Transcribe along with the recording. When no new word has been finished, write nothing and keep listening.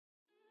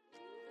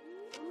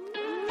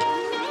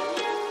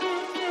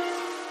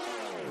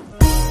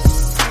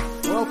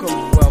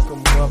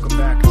welcome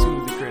back to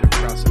the Creative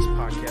Process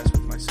Podcast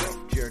with myself,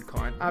 Jared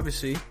Klein.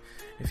 Obviously,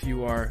 if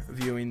you are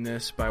viewing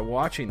this by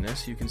watching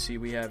this, you can see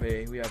we have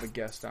a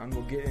guest on.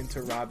 We'll get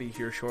into Robbie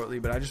here shortly,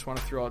 but I just want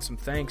to throw out some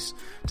thanks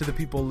to the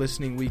people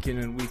listening week in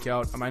and week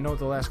out. I know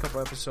the last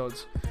couple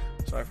episodes,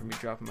 sorry for me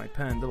dropping my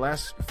pen, the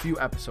last few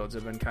episodes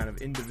have been kind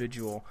of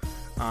individual.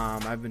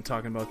 I've been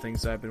talking about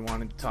things that I've been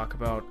wanting to talk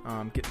about,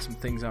 getting some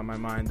things on my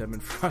mind that have been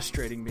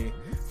frustrating me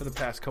for the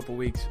past couple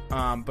weeks.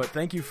 But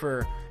thank you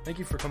for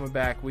coming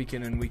back week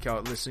in and week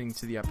out, listening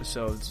to the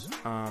episodes,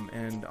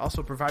 and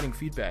also providing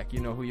feedback. You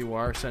know who you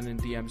are, sending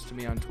DMs to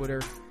me on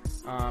Twitter,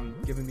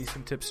 giving me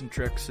some tips and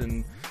tricks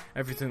and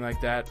everything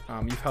like that.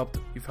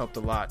 You've helped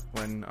a lot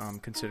when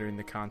considering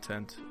the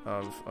content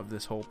of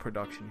this whole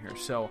production here.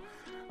 So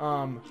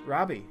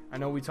Robbie, I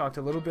know we talked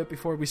a little bit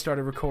before we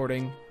started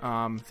recording.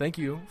 Thank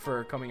you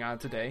for coming on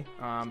today.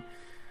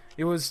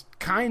 It was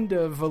kind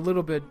of a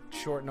little bit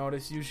short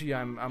notice. Usually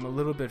I'm a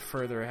little bit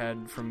further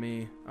ahead from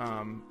me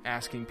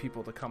asking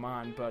people to come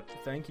on, but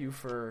thank you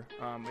for,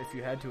 if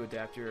you had to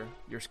adapt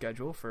your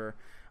schedule, for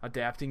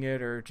adapting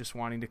it or just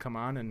wanting to come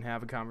on and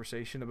have a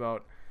conversation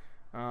about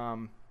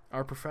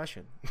our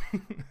profession.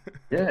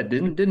 Yeah,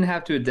 didn't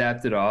have to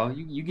adapt at all.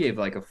 You gave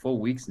like a full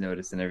week's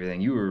notice and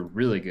everything. You were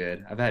really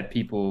good. I've had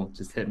people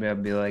just hit me up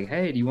and be like,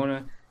 "Hey, do you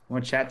want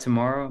to chat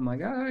tomorrow?" I'm like,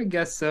 "Oh, I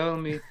guess so.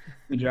 Let me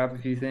drop a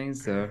few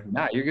things." So,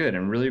 nah, you're good. I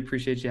really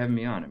appreciate you having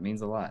me on. It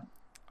means a lot.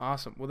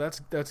 Awesome. Well,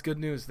 that's good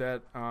news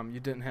that you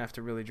didn't have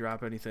to really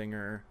drop anything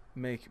or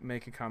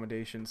make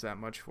accommodations that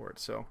much for it.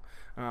 So,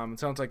 it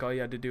sounds like all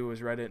you had to do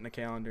was write it in the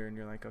calendar, and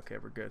you're like, "Okay,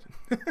 we're good."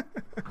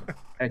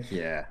 Heck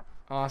yeah.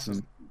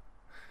 Awesome.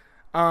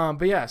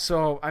 But yeah,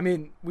 so, I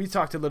mean, we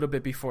talked a little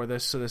bit before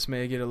this, so this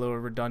may get a little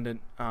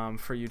redundant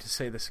for you to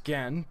say this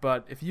again,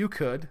 but if you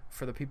could,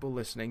 for the people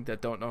listening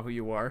that don't know who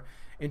you are,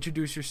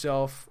 introduce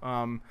yourself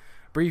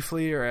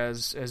briefly or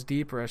as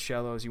deep or as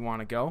shallow as you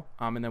want to go,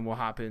 and then we'll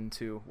hop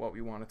into what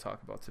we want to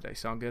talk about today.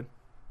 Sound good?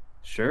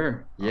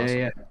 Sure. Yeah, Awesome.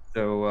 yeah.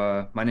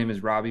 So my name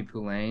is Robbie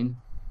Poulain.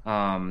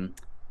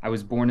 I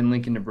was born in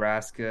Lincoln,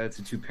 Nebraska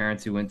to two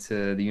parents who went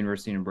to the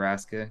University of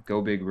Nebraska.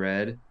 Go Big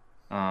Red.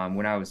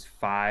 When I was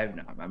 5,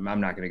 no,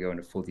 I'm not going to go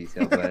into full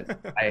detail, but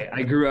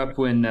I grew up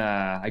in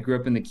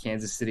the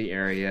Kansas City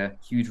area.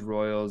 Huge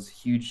Royals,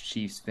 huge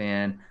Chiefs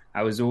fan.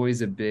 I was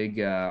always a big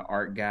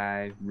art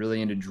guy,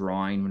 really into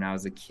drawing when I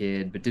was a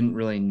kid, but didn't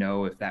really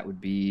know if that would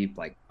be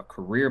like a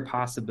career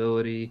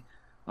possibility.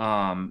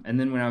 And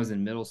then when I was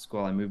in middle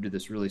school, I moved to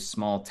this really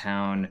small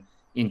town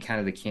in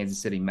kind of the Kansas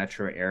City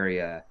metro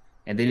area,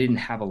 and they didn't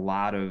have a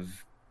lot of,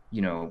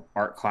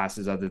 art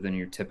classes other than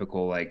your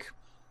typical like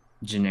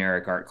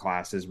generic art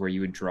classes where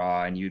you would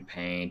draw and you would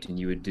paint and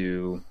you would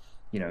do,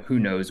 who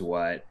knows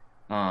what.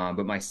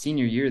 But my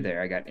senior year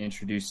there, I got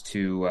introduced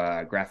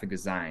to graphic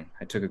design.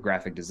 I took a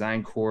graphic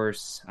design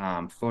course,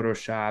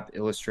 Photoshop,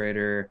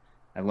 Illustrator.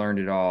 I learned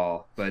it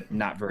all, but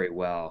not very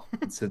well.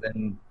 And so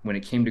then when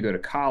it came to go to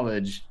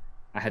college,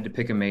 I had to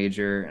pick a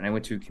major, and I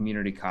went to a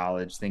community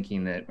college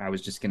thinking that I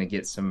was just going to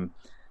get some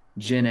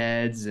gen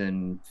eds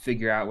and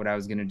figure out what I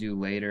was going to do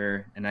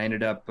later. And I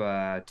ended up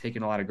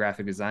taking a lot of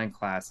graphic design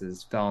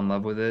classes, fell in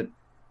love with it.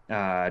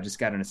 Just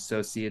got an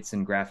associate's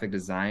in graphic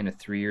design, a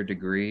 3-year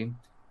degree.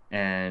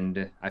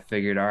 And I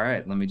figured, all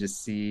right, let me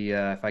just see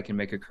if I can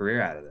make a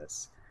career out of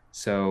this.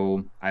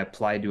 So I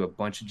applied to a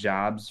bunch of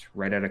jobs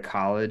right out of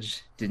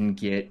college, didn't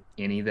get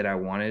any that I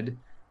wanted.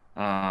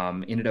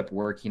 Ended up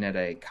working at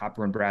a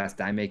copper and brass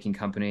die making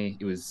company.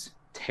 It was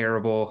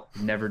terrible,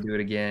 never do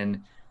it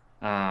again.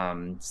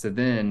 So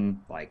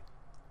then, like,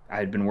 I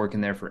had been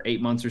working there for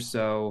 8 months or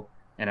so,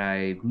 and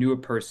I knew a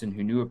person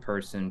who knew a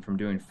person from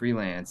doing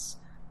freelance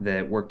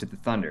that worked at the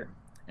Thunder,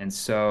 and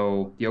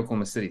so the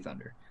Oklahoma City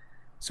Thunder.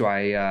 So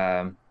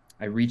I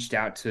reached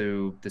out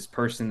to this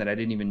person that I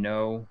didn't even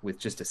know with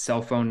just a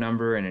cell phone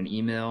number and an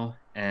email,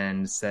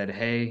 and said,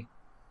 "Hey,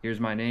 here's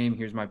my name,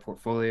 here's my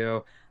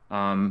portfolio.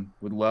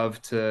 Would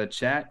love to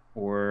chat."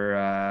 Or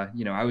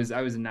I was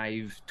a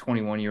naive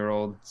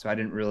 21-year-old, so I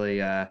didn't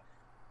really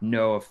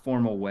know a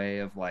formal way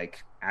of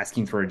like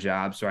asking for a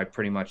job, so I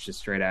pretty much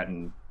just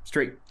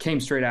came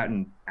straight out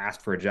and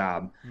asked for a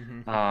job.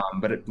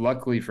 But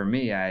luckily for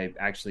me, I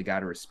actually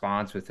got a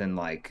response within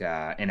like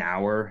an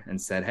hour and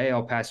said, "Hey,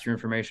 I'll pass your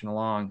information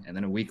along." And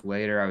then a week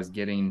later, I was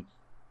getting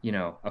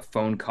a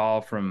phone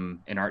call from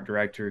an art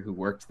director who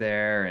worked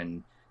there,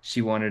 and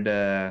she wanted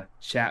to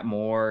chat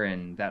more,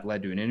 and that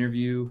led to an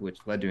interview, which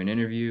led to an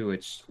interview,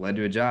 which led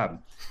to a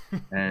job.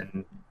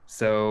 And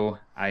so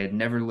I had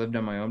never lived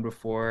on my own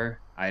before.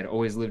 I had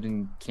always lived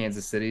in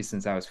Kansas City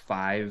since I was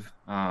 5.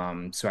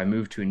 So I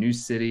moved to a new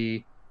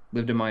city,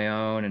 lived on my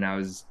own, and I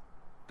was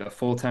a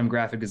full-time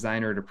graphic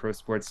designer at a pro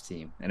sports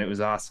team, and it was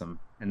awesome.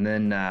 And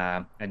then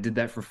I did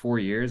that for 4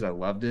 years. I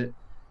loved it.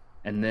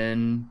 And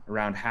then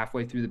around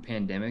halfway through the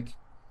pandemic,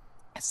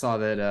 I saw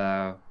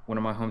that one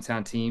of my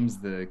hometown teams,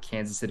 the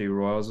Kansas City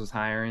Royals, was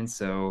hiring.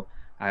 So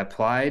I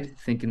applied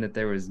thinking that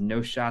there was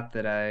no shot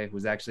that I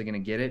was actually going to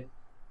get it.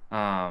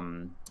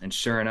 And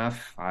sure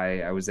enough,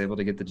 I was able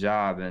to get the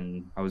job,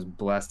 and I was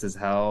blessed as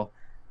hell.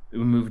 we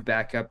moved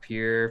back up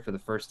here for the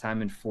first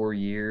time in 4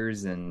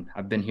 years, and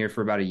I've been here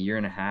for about a year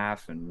and a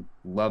half, and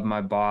love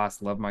my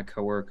boss, love my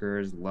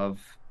coworkers, love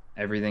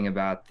everything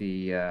about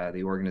the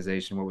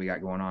organization, what we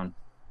got going on.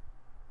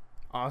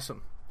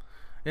 Awesome.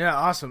 Yeah,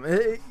 awesome.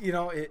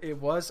 It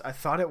was. I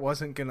thought it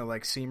wasn't gonna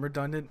like seem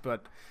redundant,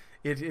 but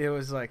it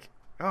was like,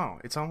 oh,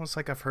 it's almost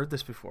like I've heard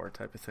this before,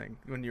 type of thing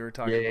when you were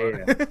Yeah, talking yeah, about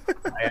yeah. it.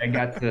 I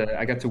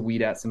got to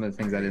weed out some of the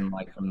things I didn't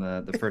like from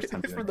the first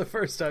time doing For it. the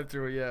first time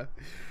through, yeah.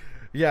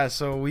 Yeah,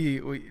 so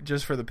we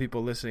just for the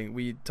people listening,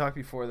 we talked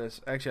before this.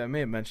 Actually, I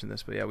may have mentioned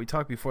this, but yeah, we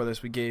talked before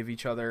this. We gave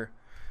each other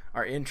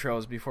our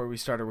intros before we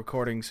started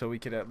recording, so we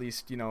could at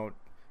least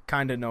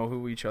kind of know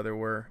who each other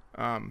were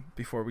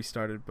before we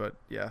started. But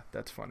yeah,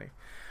 that's funny.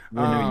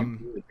 Yeah, no, you Um,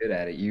 were really good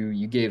at it.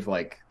 You gave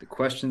like the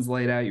questions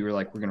laid out. You were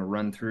like, we're gonna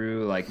run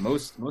through. Like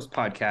most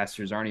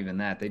podcasters aren't even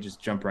that. They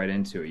just jump right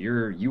into it.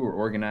 You were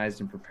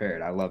organized and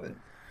prepared. I love it.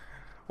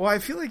 Well, I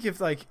feel like if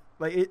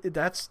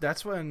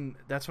that's when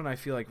I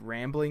feel like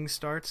rambling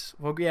starts.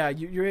 Well, yeah,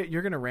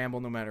 you're gonna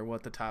ramble no matter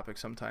what the topic.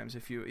 Sometimes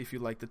if you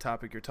like the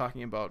topic you're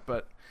talking about,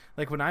 but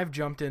like when I've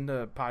jumped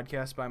into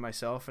podcasts by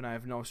myself and I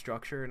have no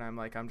structure and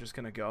I'm just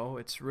gonna go.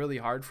 It's really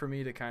hard for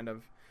me to kind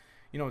of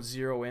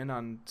zero in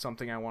on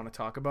something I want to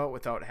talk about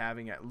without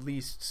having at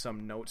least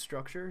some note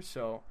structure.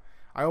 So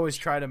I always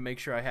try to make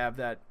sure I have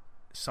that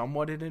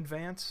somewhat in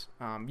advance.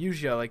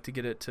 Usually I like to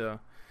get it to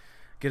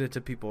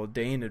people a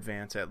day in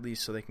advance at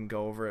least so they can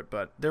go over it,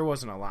 but there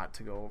wasn't a lot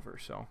to go over,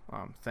 so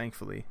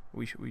thankfully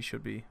we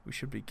should be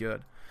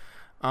good.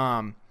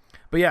 But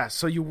yeah,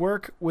 so you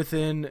work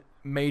within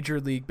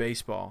Major League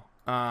Baseball.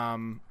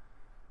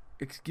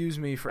 Excuse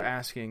me for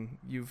asking,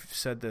 you've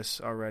said this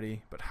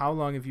already, but how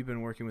long have you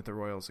been working with the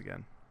Royals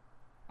again?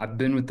 I've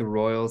been with the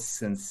Royals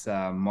since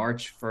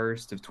March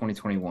 1st of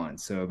 2021,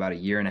 so about a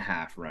year and a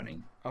half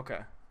running. Okay,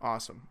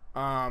 awesome.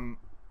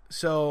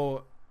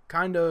 So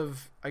kind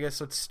of, I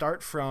guess let's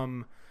start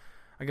from,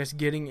 I guess,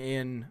 getting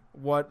in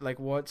what's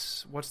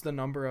the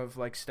number of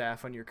like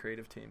staff on your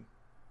creative team?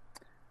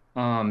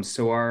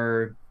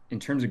 So in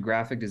terms of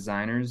graphic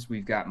designers,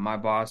 we've got my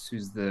boss,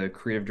 who's the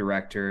creative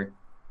director.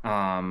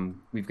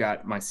 We've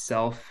got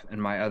myself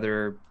and my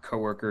other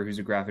coworker, who's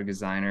a graphic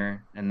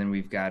designer, and then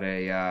we've got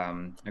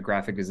a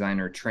graphic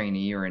designer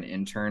trainee or an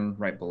intern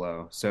right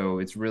below. So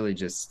it's really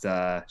just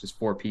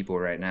four people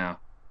right now.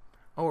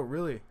 Oh,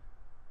 really?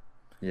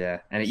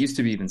 Yeah, and it used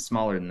to be even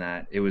smaller than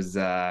that. It was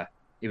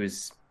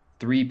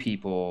three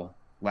people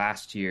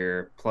last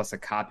year, plus a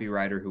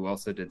copywriter who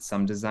also did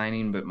some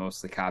designing, but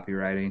mostly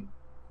copywriting.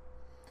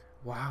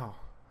 Wow.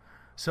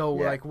 So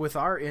Yeah. like with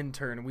our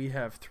intern, we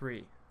have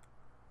three.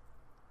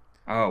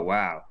 Oh,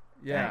 wow.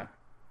 Yeah, Dang.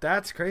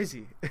 that's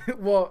crazy.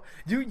 Well,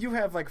 you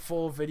have like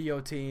full video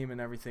team and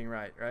everything,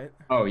 right? Right?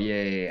 Oh,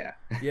 yeah, yeah,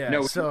 yeah. Yeah.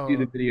 No, we do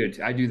the So, video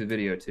too. I do the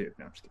video too.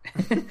 No, I'm just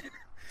kidding.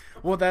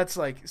 well, that's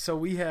like so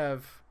we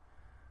have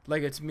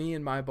like it's me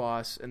and my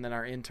boss, and then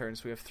our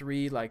interns. We have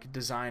three like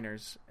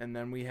designers, and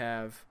then we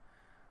have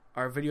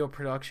our video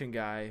production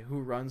guy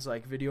who runs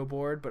like video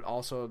board, but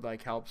also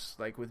like helps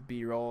like with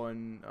B-roll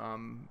and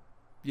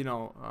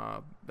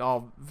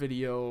all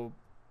video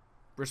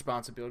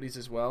responsibilities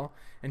as well.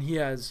 And he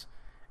has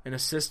an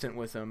assistant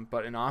with him,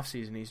 but in off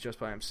season he's just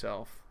by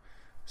himself.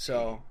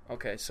 So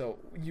okay, so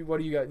what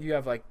do you got? You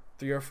have like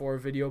 3 or 4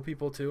 video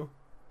people too?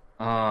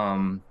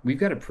 We've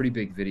got a pretty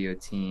big video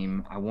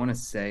team. I want to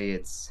say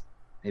it's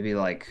maybe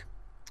like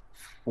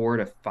 4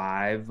 to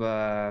 5,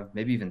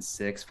 maybe even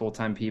 6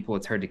 full-time people.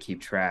 It's hard to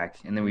keep track.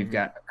 And then we've Mm-hmm.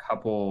 got a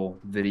couple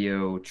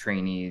video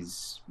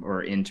trainees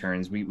or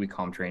interns. We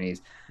call them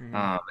trainees. Mm-hmm.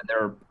 And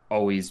they're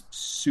always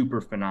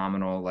super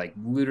phenomenal, like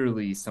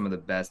literally some of the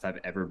best I've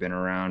ever been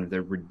around.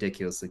 They're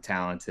ridiculously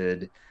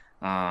talented.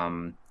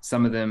 Some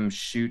of them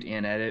shoot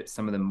and edit,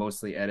 some of them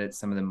mostly edit,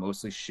 some of them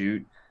mostly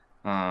shoot.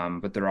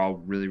 But they're all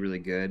really, really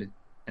good.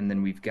 And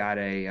then we've got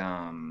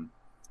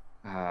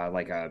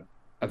like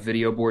a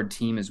video board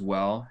team as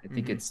well. I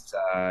think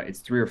Mm-hmm. it's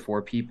 3 or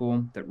 4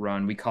 people that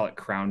run. We call it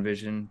Crown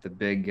Vision, the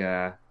big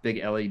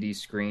LED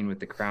screen with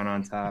the crown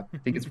on top. I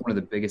think it's one of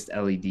the biggest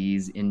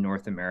LEDs in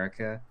North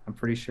America. I'm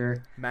pretty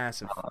sure.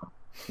 Massive.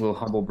 Little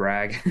humble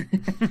brag.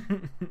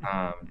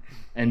 um,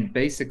 and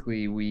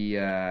basically, we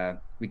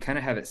kind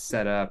of have it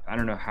set up. I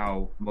don't know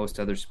how most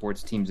other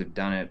sports teams have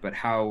done it, but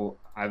how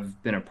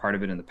I've been a part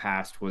of it in the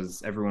past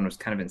was everyone was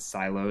kind of in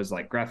silos.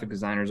 Like graphic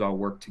designers all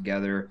work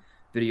together,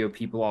 video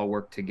people all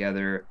work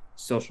together,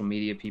 social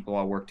media people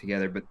all work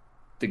together, but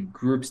the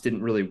groups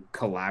didn't really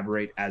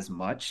collaborate as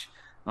much.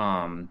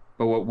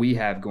 But what we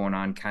have going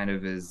on kind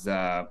of is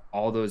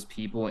all those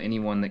people,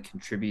 anyone that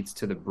contributes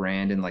to the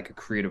brand in like a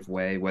creative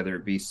way, whether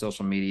it be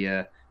social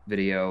media,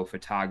 video,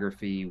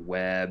 photography,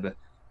 web,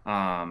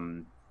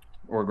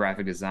 or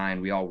graphic design,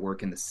 we all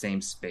work in the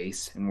same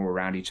space and we're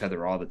around each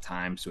other all the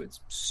time. So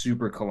it's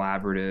super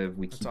collaborative.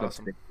 We That's keep up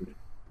to awesome. date with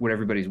what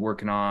everybody's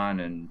working on.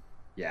 And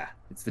yeah,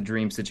 it's the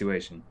dream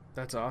situation.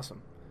 That's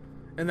awesome.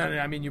 And then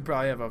I mean, you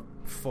probably have a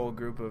full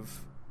group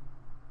of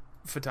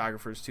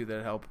photographers too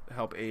that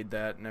help aid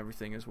that and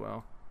everything as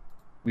well.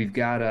 We've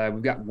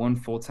got one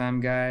full-time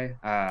guy,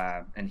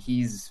 and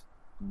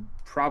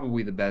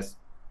probably the best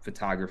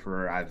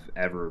photographer I've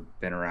ever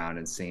been around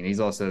and seen.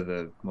 He's also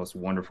the most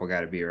wonderful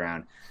guy to be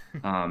around.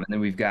 And then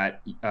we've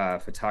got a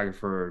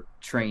photographer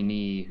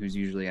trainee who's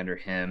usually under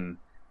him.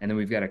 And then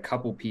we've got a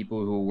couple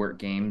people who will work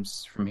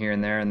games from here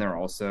and there, and they're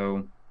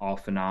also all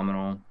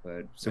phenomenal.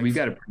 But so Like we've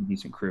got a pretty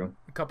decent crew.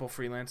 a couple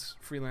freelance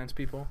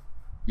people.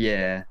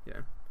 Yeah.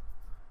 Yeah.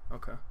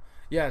 Okay.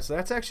 Yeah, so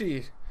that's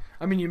actually,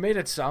 I mean, you made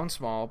it sound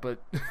small,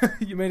 but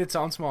you made it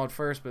sound small at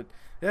first, but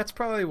that's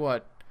probably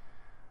what,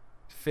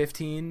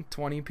 15,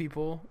 20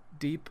 people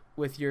deep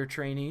with your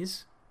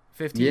trainees?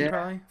 15 Yeah.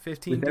 probably?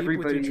 15 With deep with your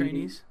everybody,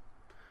 trainees?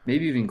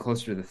 maybe even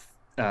closer to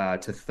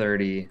to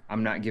 30.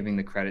 I'm not giving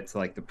the credit to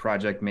like the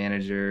project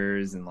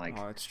managers and like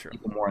Oh, that's true.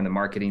 people more on the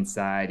marketing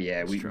side. Yeah,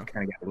 That's we true.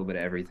 kind of got a little bit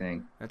of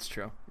everything. That's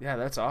true. Yeah,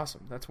 that's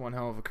awesome. That's one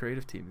hell of a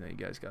creative team that you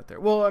guys got there.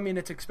 Well, I mean,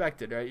 it's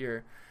expected, right?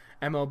 Your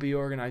MLB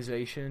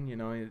organization, you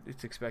know,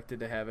 it's expected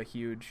to have a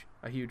huge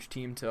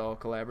team to all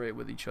collaborate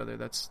with each other.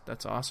 That's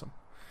awesome.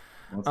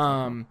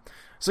 Um,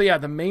 so yeah,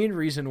 the main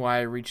reason why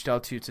I reached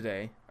out to you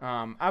today,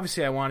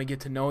 obviously I want to get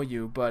to know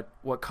you, but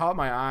what caught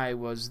my eye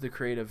was the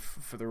creative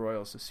for the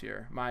Royals this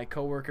year. My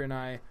coworker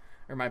and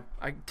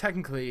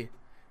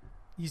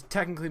he's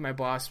technically my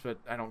boss, but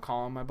I don't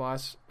call him my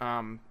boss.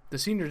 The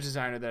senior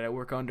designer that I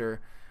work under,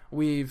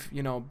 when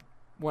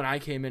I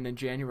came in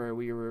January,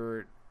 we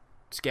were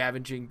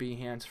scavenging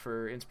Behance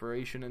for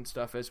inspiration and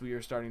stuff as we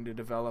were starting to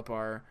develop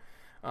our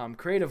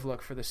creative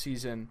look for the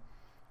season.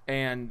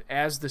 And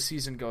as the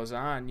season goes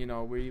on,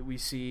 we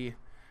see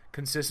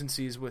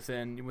consistencies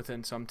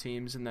within some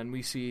teams, and then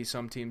we see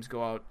some teams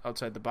go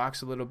outside the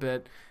box a little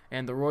bit.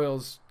 And the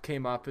Royals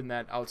came up in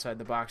that outside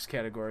the box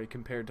category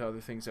compared to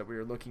other things that we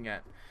were looking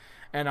at.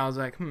 And I was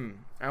like,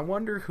 I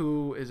wonder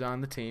who is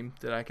on the team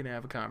that I can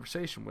have a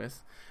conversation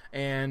with.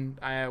 And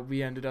I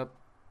ended up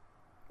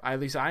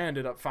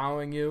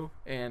following you,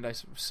 and I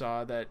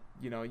saw that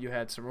you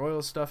had some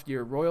Royals stuff.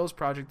 Your Royals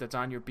project that's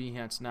on your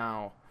Behance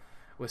now,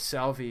 with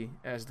Salvi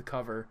as the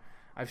cover.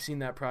 I've seen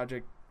that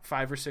project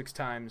 5 or 6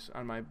 times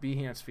on my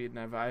Behance feed,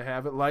 and I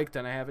have it liked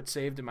and I have it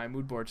saved in my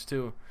mood boards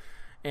too.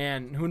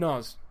 And who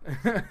knows?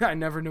 I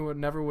never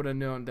would have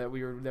known that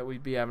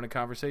we'd be having a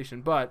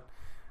conversation. But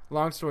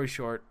long story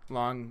short,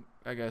 long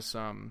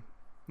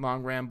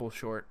ramble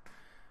short,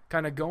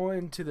 kind of go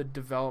into the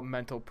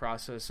developmental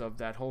process of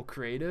that whole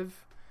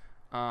creative.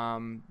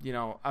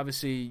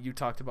 Obviously you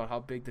talked about how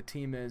big the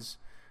team is,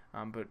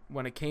 but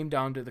when it came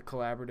down to the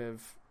collaborative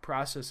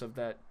process of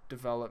that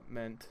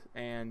development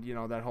and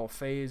that whole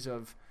phase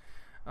of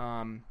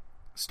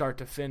start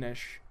to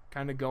finish,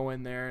 kind of go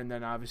in there, and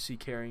then obviously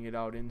carrying it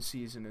out in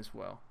season as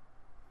well.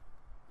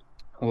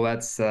 Well,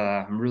 that's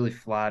I'm really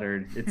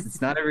flattered.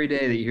 It's not every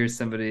day that you hear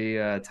somebody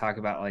talk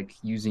about like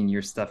using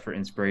your stuff for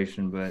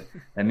inspiration, but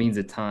that means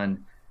a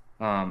ton.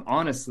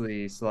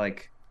 Honestly, it's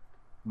like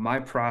my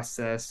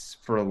process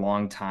for a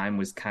long time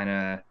was kind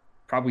of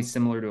probably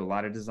similar to a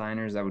lot of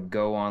designers. I would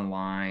go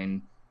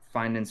online,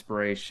 find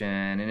inspiration,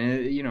 and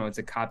it's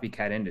a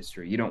copycat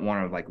industry. You don't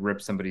want to like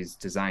rip somebody's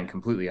design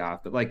completely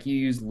off, but like you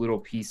use little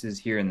pieces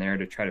here and there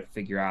to try to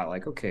figure out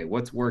like, okay,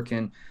 what's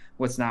working,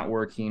 what's not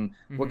working,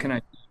 what can I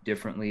do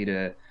differently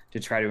to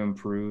try to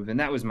improve. And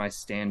that was my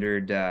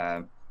standard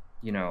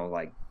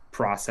like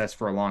process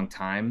for a long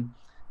time.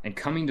 And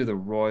coming to the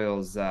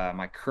Royals,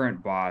 my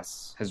current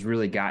boss has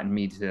really gotten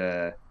me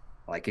to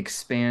like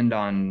expand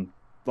on,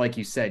 like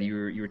you said,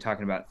 you were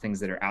talking about things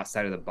that are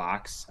outside of the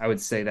box. I would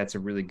say that's a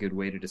really good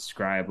way to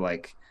describe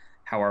like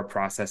how our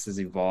process has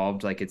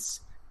evolved. Like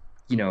it's,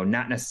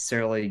 not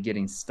necessarily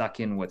getting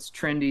stuck in what's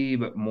trendy,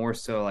 but more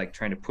so like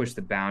trying to push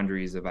the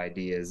boundaries of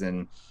ideas.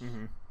 And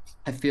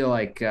I feel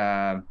like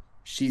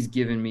she's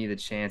given me the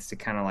chance to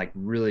kind of like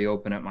really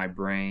open up my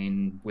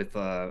brain with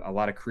a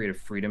lot of creative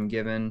freedom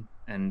given,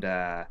 and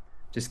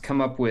just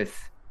come up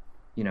with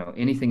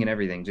anything and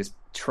everything. Just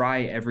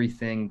try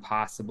everything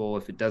possible.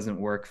 If it doesn't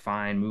work,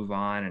 fine, move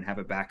on and have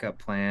a backup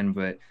plan,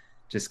 but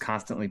just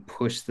constantly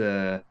push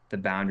the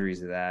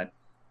boundaries of that.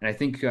 And I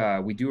think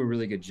we do a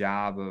really good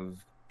job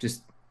of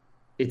just,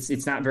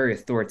 it's not very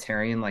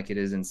authoritarian like it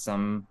is in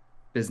some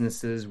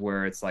businesses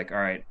where it's like, all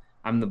right,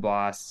 I'm the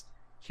boss,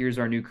 here's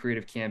our new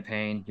creative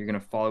campaign, you're going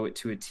to follow it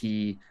to a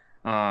T.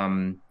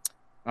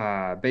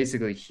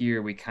 Basically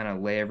here we kind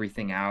of lay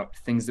everything out.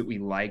 Things that we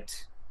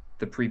liked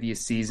the previous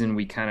season,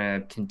 we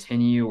kind of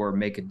continue or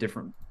make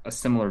a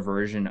similar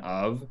version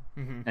of.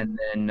 And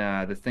then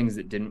the things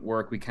that didn't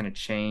work, we kind of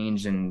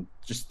change and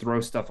just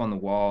throw stuff on the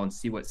wall and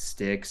see what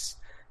sticks.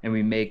 And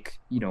we make,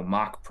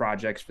 mock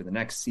projects for the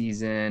next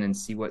season and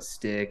see what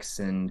sticks.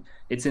 And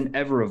it's an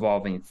ever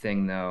evolving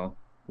thing though.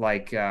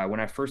 Like when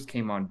I first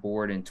came on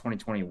board in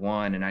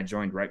 2021 and I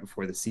joined right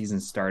before the season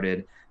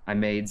started, I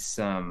made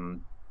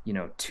some,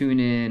 tune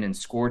in and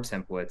score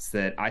templates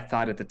that I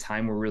thought at the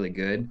time were really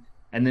good.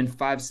 And then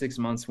 5-6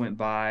 months went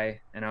by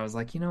and I was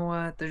like, you know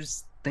what,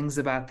 there's things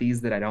about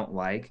these that I don't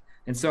like.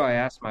 And so I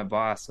asked my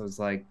boss, I was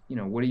like,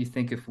 what do you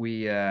think if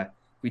we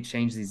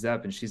change these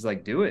up? And she's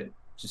like, do it,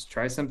 just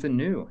try something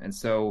new. And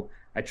so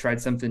I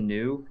tried something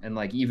new, and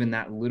like even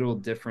that little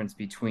difference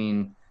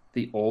between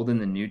the old and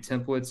the new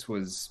templates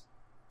was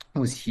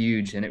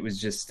huge, and it was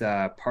just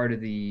part of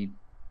the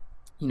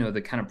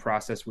the kind of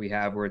process we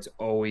have where it's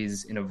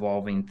always an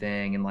evolving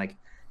thing. And like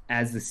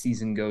as the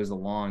season goes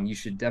along, you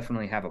should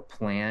definitely have a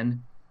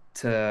plan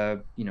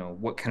to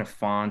what kind of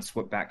fonts,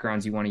 what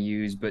backgrounds you want to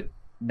use, but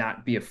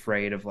not be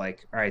afraid of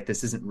like, all right,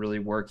 this isn't really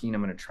working,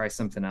 I'm going to try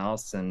something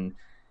else. And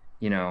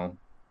you know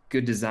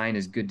good design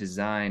is good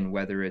design,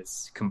 whether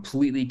it's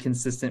completely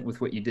consistent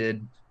with what you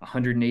did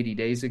 180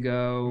 days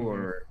ago Mm-hmm.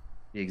 or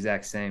the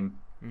exact same.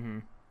 Mm-hmm.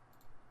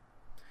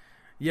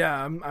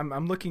 Yeah,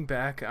 I'm looking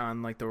back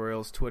on like the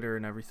Royals Twitter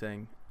and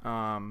everything,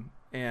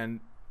 and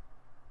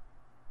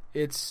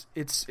it's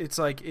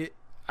like it.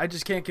 I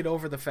just can't get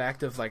over the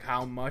fact of like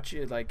how much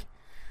it like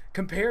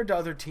compared to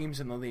other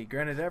teams in the league.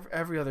 Granted,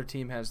 every other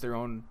team has their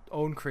own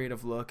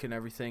creative look and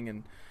everything,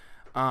 and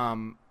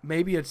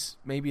maybe it's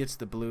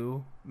the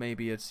blue,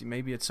 maybe it's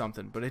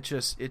something, but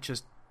it's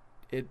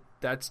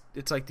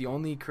like the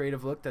only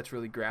creative look that's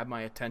really grabbed my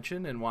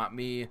attention and want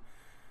me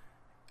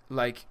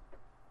like,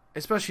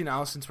 especially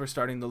now since we're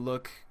starting to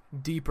look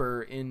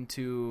deeper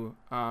into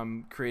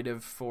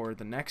creative for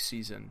the next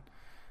season.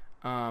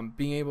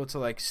 Being able to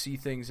like see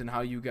things and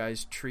how you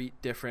guys treat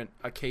different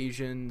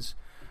occasions,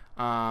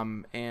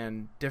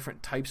 and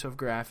different types of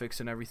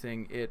graphics and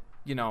everything, it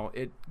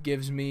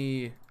gives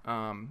me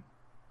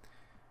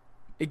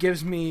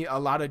a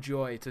lot of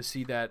joy to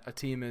see that a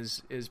team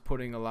is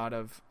putting a lot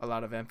of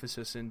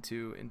emphasis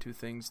into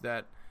things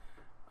that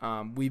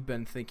we've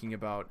been thinking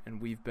about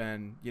and we've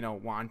been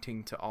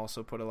wanting to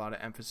also put a lot of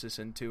emphasis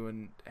into,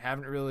 and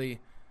haven't really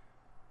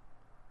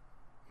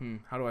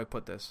how do I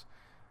put this?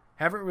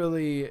 Haven't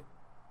really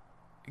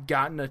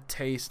gotten a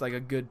taste, like a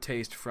good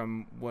taste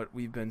from what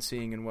we've been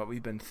seeing and what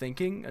we've been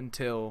thinking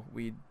until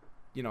we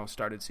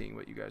started seeing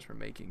what you guys were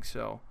making.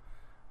 So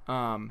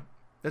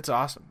it's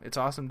awesome. It's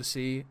awesome to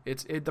see.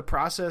 The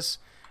process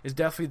is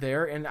definitely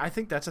there, and I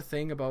think that's a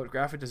thing about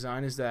graphic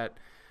design is that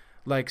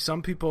like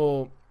some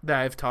people that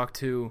I've talked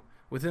to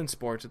within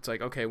sports, it's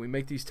like, okay, we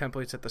make these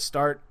templates at the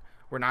start,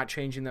 we're not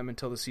changing them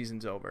until the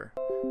season's over.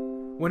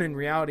 When in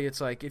reality,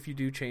 it's like if you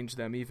do change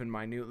them even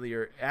minutely,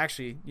 or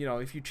actually,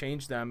 if you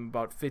change them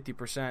about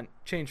 50%,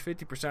 change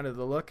 50% of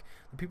the look,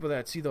 the people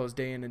that see those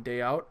day in and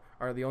day out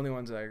are the only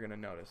ones that are going to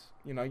notice.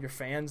 Your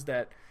fans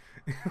that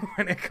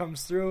when it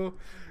comes through,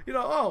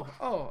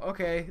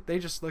 okay, they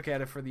just look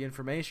at it for the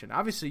information.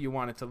 Obviously, you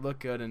want it to look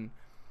good, and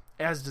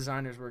as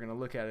designers, we're going to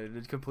look at it in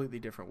a completely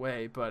different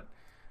way, but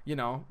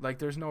like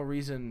there's no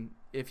reason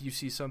if you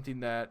see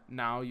something that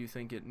now you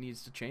think it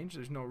needs to change,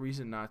 there's no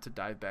reason not to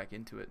dive back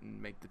into it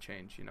and make the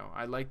change.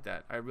 I like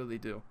that. I really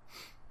do.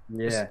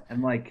 Yeah,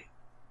 and like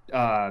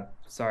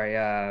sorry,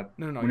 No,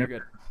 you're whenever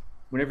good.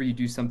 whenever you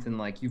do something,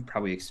 like you've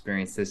probably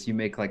experienced this, you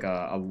make like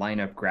a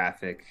lineup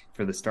graphic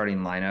for the starting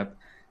lineup,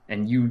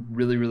 and you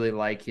really really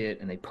like it,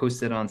 and they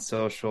post it on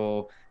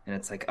social, and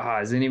it's like,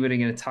 is anybody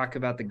going to talk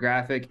about the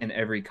graphic? And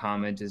every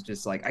comment is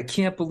just like, I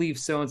can't believe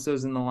so and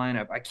so's in the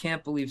lineup, I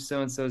can't believe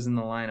so and so's in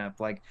the lineup,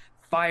 like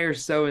fire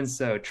so and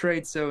so,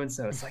 trade so and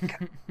so. It's like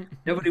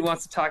nobody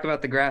wants to talk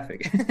about the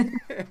graphic.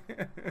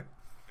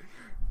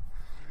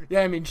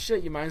 Yeah, I mean,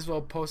 shit. You might as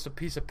well post a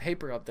piece of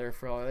paper up there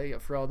for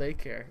all they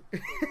care.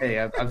 Hey,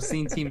 I've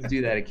seen teams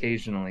do that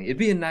occasionally. It'd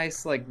be a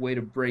nice like way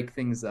to break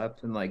things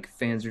up, and like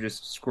fans are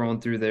just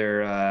scrolling through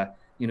their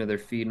their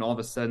feed, and all of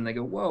a sudden they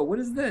go, "Whoa, what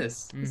is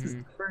this? This is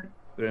Hmm. different."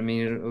 But I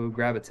mean, it'll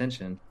grab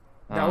attention.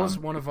 That was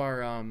Um, one of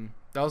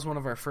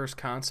our first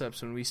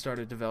concepts when we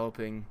started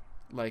developing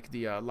like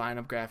the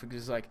lineup graphics.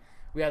 Is like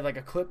we had like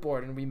a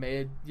clipboard and we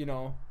made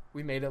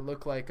it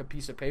look like a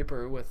piece of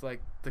paper with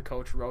like the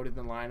coach wrote in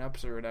the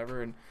lineups or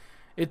whatever, and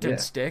it didn't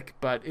yeah, stick,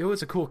 but it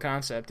was a cool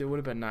concept. It would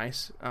have been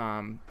nice.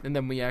 And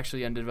then we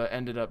actually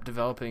ended up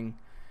developing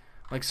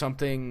like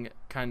something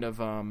kind of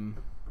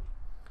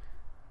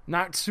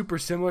not super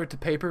similar to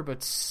paper,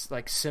 but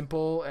like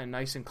simple and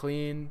nice and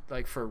clean,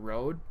 like for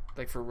road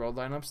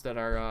lineups that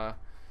our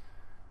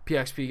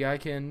PXP guy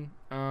can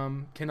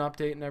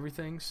update and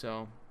everything.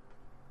 So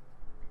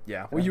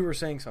yeah. Well, you were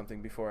saying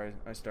something before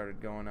I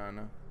started going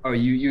on. Oh,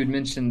 you had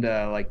mentioned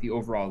like the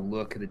overall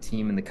look of the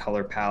team and the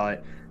color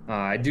palette.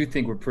 I do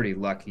think we're pretty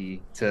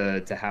lucky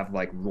to have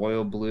like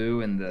royal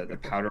blue and the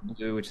powder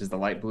blue, which is the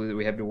light blue that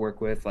we have to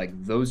work with. Like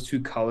those two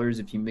colors,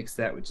 if you mix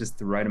that with just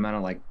the right amount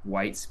of like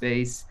white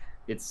space,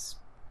 it's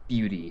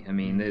beauty. I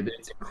mean, Mhm.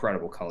 it's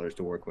incredible colors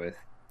to work with.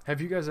 Have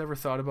you guys ever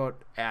thought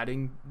about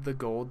adding the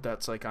gold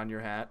that's like on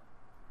your hat?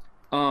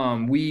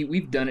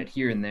 We've done it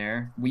here and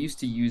there. We used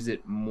to use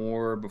it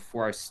more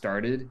before I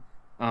started.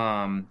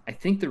 I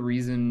think the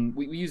reason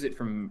we use it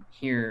from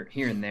here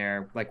and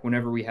there, like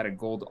whenever we had a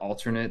gold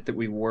alternate that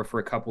we wore for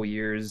a couple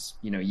years,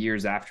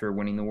 years after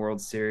winning the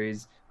World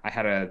Series, I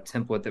had a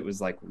template that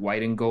was like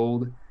white and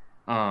gold.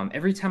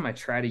 Every time I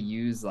try to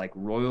use like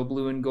royal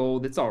blue and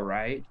gold, it's all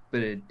right,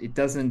 but it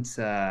doesn't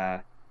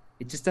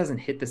it just doesn't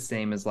hit the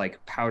same as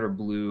like powder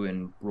blue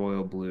and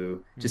royal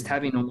blue. Just Mm-hmm.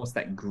 having almost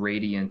that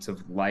gradient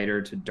of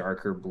lighter to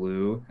darker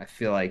blue, I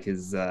feel like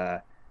is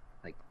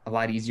like a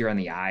lot easier on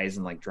the eyes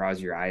and like draws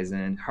your eyes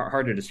in.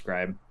 Hard to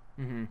describe.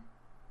 Mm-hmm.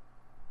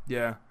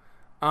 Yeah.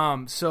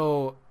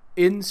 So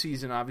in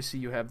season, obviously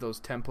you have those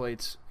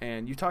templates,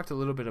 and you talked a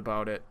little bit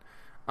about it.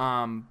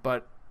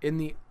 But in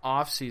the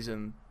off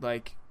season,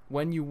 like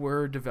when you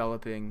were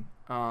developing,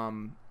 I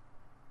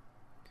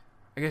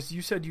guess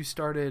you said you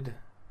started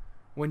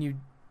when you.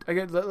 I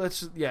guess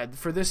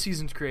for this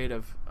season's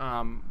creative,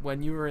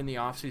 when you were in the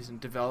off season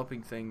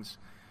developing things,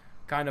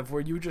 kind of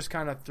were you just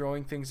kind of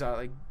throwing things out,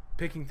 like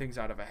picking things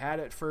out of a hat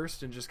at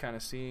first and just kind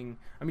of seeing,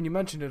 I mean, you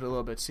mentioned it a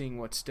little bit, seeing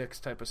what sticks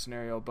type of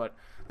scenario, but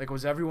like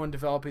was everyone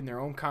developing their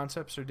own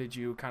concepts, or did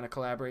you kind of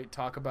collaborate,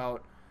 talk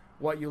about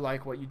what you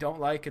like, what you don't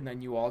like, and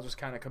then you all just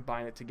kind of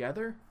combine it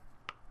together?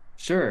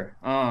 Sure.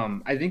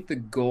 I think the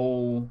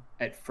goal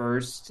at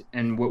first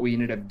and what we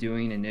ended up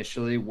doing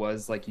initially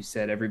was, like you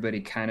said,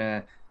 everybody kind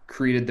of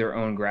created their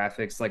own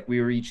graphics. Like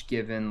we were each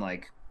given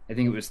like I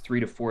think it was 3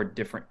 to 4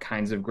 different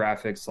kinds of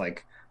graphics,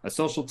 like a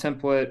social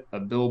template, a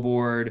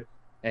billboard,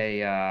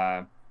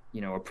 a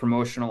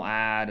promotional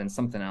ad, and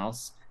something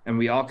else. And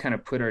we all kind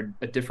of put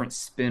a different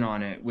spin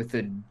on it with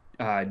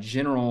a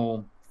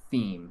general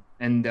theme.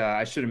 And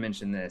I should have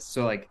mentioned this.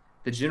 So like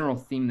the general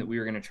theme that we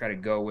were going to try to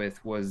go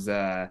with was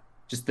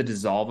just the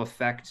dissolve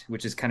effect,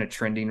 which is kind of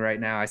trending right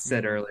now. I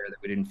said earlier that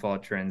we didn't follow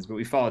trends, but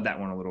we followed that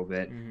one a little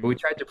bit. But we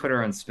tried to put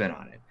our own spin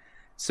on it.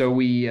 So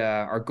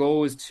our goal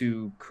was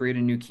to create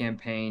a new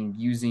campaign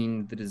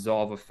using the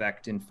dissolve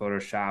effect in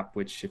Photoshop,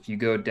 which if you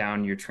go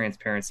down your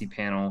transparency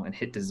panel and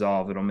hit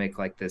dissolve, it'll make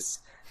like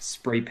this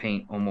spray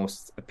paint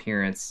almost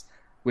appearance,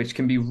 which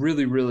can be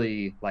really,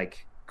 really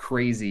like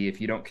crazy if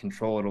you don't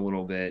control it a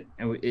little bit.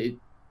 And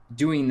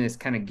doing this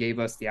kind of gave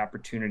us the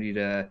opportunity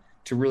to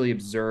really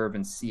observe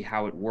and see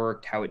how it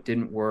worked, how it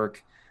didn't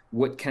work,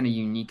 what kind of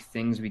unique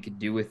things we could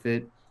do with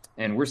it.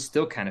 And we're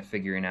still kind of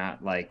figuring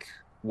out like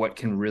what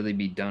can really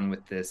be done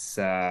with this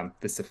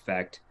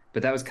effect.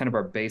 But that was kind of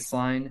our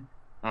baseline.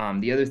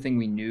 The other thing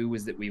we knew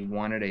was that we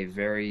wanted a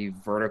very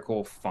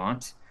vertical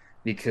font,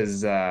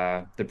 because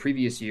the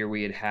previous year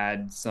we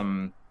had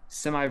some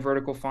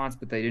semi-vertical fonts,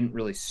 but they didn't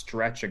really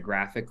stretch a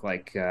graphic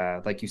like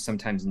you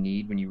sometimes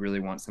need when you really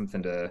want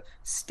something to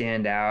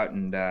stand out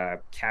and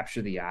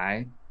capture the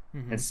eye.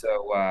 Mm-hmm. And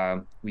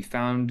so we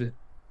found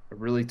a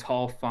really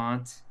tall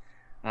font.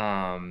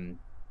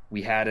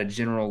 We had a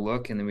general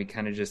look, and then we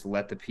kind of just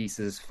let the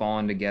pieces fall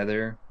in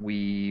together.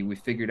 We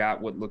figured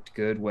out what looked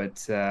good,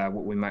 what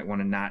we might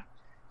want to not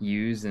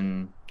use,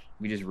 and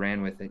we just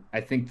ran with it. I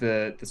think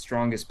the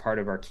strongest part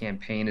of our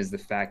campaign is the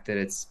fact that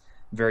it's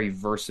very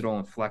versatile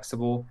and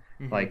flexible.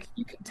 Mm-hmm. Like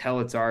you can tell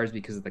it's ours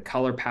because of the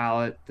color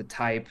palette, the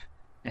type,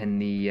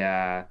 and the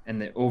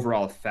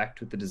overall effect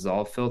with the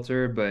dissolve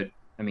filter. But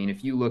I mean,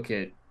 if you look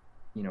at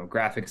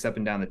graphics up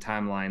and down the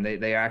timeline,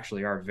 they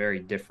actually are very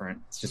different.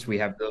 It's just we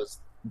have those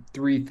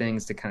 3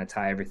 things to kind of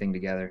tie everything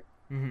together.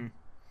 Mm-hmm.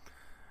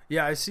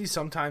 Yeah, I see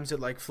sometimes it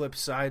like flips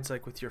sides,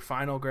 like with your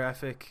final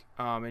graphic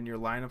and your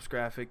lineups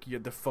graphic,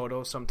 the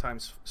photo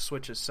sometimes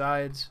switches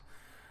sides.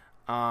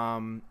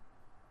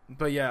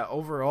 But yeah,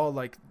 overall,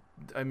 like,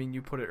 I mean,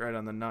 you put it right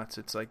on the nuts.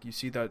 It's like you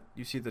see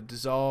the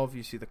dissolve,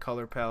 you see the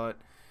color palette,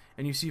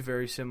 and you see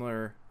very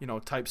similar,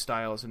 type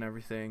styles and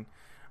everything.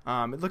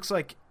 It looks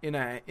like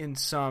in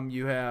some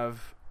you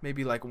have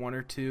maybe like 1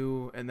 or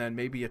 2, and then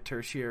maybe a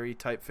tertiary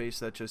typeface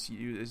that just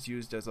is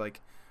used as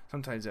like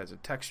sometimes as a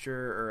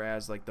texture or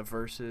as like the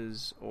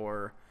verses,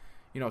 or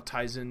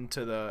ties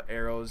into the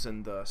arrows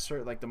and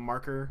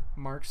the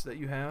marks that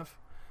you have.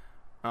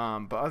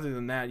 But other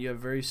than that, you have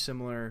very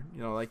similar,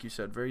 like you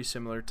said, very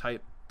similar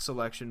type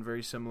selection,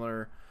 very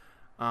similar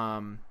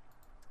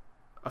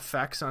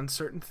effects on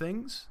certain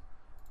things,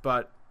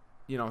 but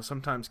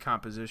sometimes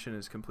composition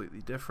is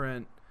completely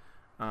different.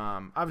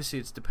 Obviously,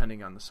 it's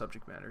depending on the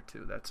subject matter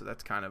too.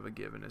 That's kind of a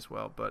given as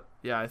well. But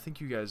yeah, I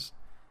think you guys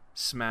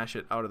smash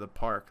it out of the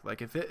park.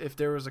 Like if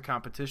there was a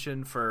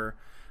competition for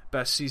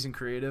best season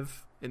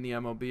creative in the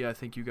MLB, I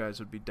think you guys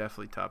would be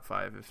definitely top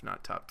 5, if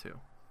not top 2.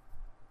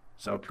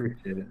 So I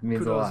appreciate it. It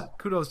means a lot.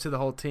 Kudos to the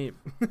whole team.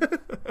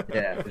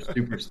 Yeah, they're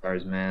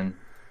superstars, man.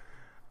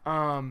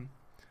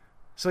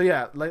 So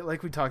yeah,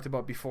 like we talked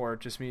about before,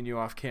 just me and you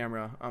off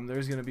camera,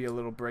 there's going to be a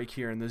little break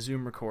here in the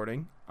Zoom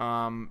recording.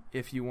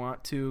 If you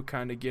want to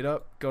kind of get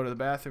up, go to the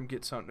bathroom,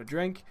 get something to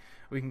drink,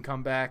 we can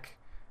come back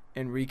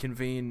and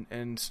reconvene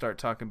and start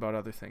talking about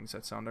other things.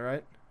 That sound all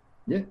right?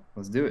 Yeah,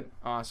 let's do it.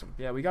 Awesome.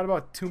 Yeah, we got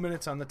about 2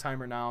 minutes on the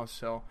timer now,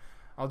 so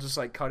I'll just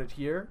cut it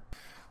here.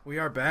 We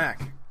are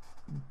back.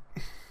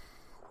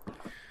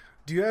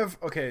 Do you have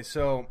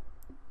so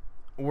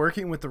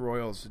working with the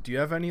Royals, do you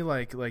have any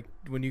like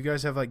when you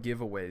guys have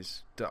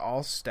giveaways, do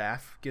all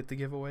staff get the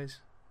giveaways?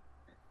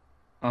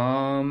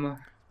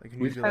 Like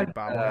when you do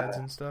bobbleheads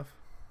and stuff?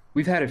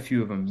 We've had a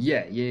few of them.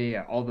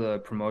 Yeah. All the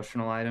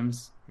promotional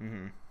items.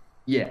 Mm-hmm.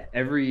 Yeah,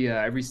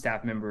 every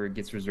staff member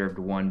gets reserved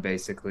one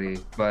basically.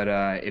 But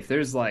if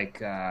there's 2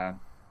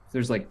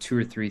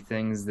 or 3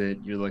 things that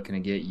you're looking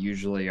to get,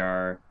 usually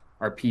our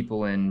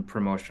people in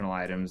promotional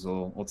items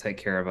will take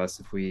care of us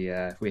if we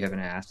have an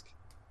ask.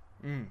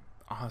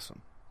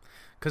 Awesome.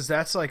 Because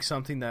that's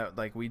something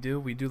that we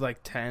do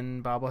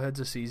 10 bobbleheads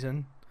a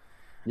season.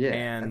 Yeah,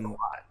 and that's a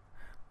lot.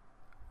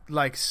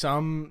 like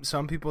some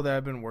people that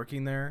have been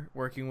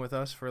working with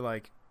us for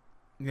like,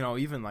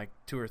 even like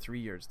 2 or 3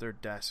 years, their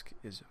desk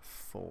is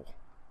full.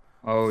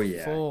 Oh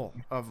yeah. Full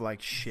of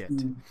like shit.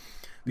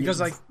 Because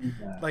like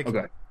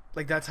okay.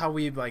 like that's how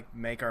we like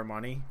make our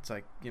money. It's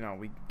like,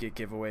 we get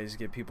giveaways,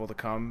 get people to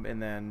come,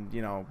 and then,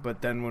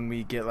 but then when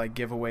we get like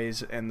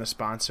giveaways and the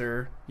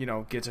sponsor,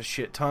 gets a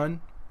shit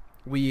ton,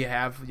 we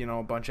have,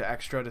 a bunch of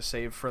extra to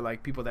save for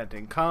like people that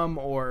didn't come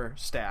or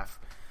staff.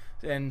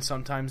 And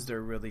sometimes they're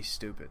really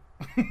stupid.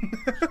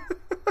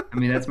 I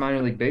mean, that's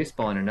minor league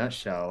baseball in a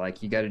nutshell.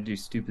 Like, you got to do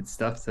stupid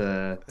stuff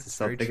to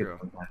sell tickets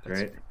sometimes,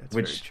 right? That's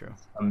Which very true.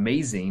 is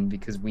amazing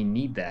because we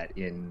need that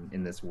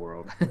in this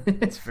world.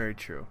 It's very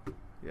true.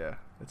 Yeah,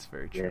 that's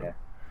very true.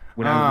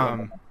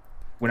 Yeah.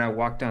 When I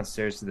walked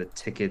downstairs to the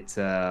ticket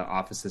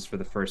offices for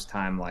the first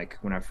time, like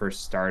when I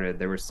first started,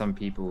 there were some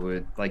people who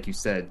had, like you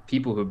said,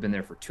 people who have been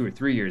there for 2 or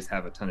 3 years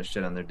have a ton of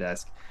shit on their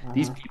desk.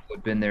 These people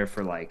had been there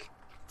for like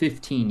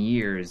 15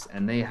 years,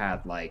 and they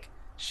had like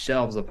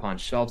shelves upon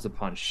shelves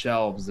upon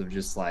shelves of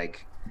just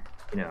like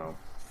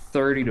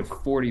 30 to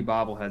 40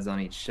 bobbleheads on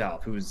each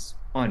shelf. It was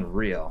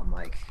unreal. I'm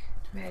like,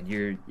 man,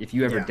 if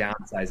you ever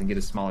downsize and get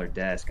a smaller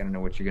desk, I don't know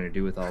what you're gonna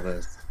do with all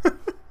this.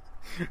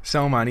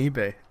 Sell them on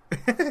eBay.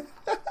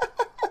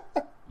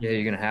 Yeah,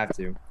 you're gonna have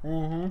to.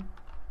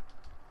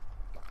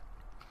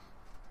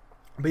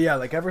 But yeah,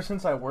 like ever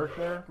since I worked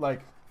there,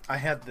 like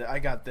I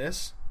got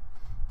this.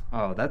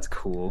 Oh, that's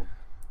cool.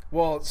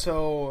 Well,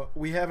 so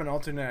we have an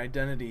alternate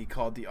identity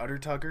called the Udder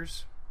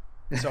Tuggers.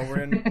 So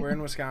we're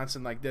in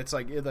Wisconsin. Like that's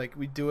like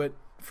we do it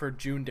for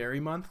June Dairy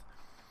Month.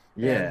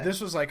 Yeah. And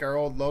this was like our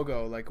old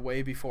logo, like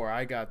way before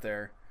I got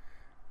there.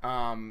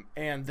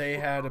 And they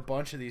had a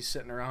bunch of these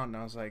sitting around, and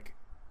I was like,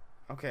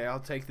 okay,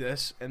 I'll take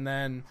this. And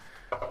then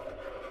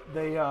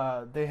they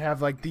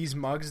have like these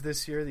mugs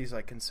this year, these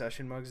like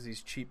concession mugs,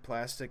 these cheap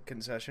plastic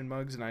concession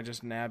mugs, and I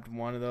just nabbed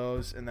one of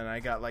those, and then I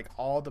got like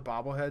all the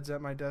bobbleheads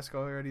at my desk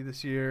already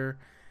this year.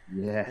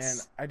 Yes.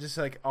 And I just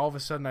like all of a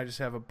sudden I just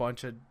have a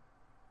bunch of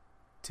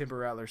Timber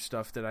Rattler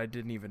stuff that I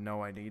didn't even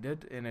know I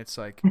needed, and it's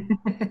like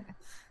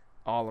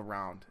all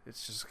around.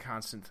 It's just a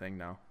constant thing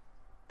now.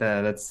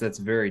 That's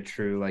very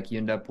true. Like you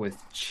end up with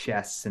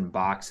chests and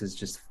boxes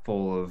just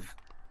full of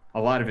a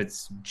lot of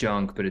it's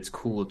junk, but it's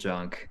cool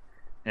junk.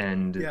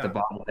 And the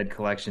bobblehead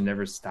collection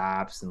never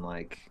stops. And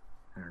like,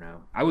 I don't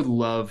know. I would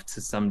love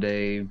to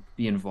someday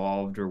be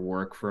involved or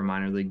work for a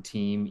minor league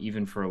team,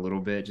 even for a little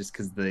bit, just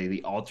because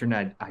the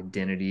alternate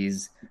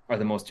identities are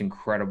the most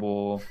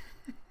incredible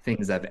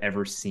things I've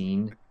ever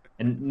seen.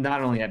 And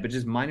not only that, but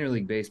just minor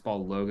league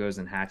baseball logos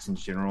and hats in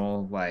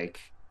general. Like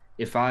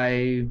if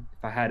I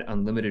had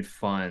unlimited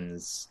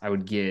funds, I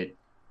would get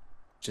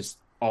just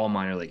all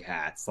minor league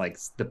hats, like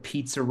the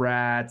Pizza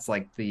Rats,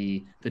 like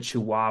the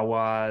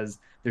Chihuahuas.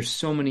 There's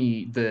so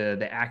many,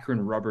 the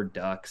Akron Rubber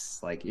Ducks.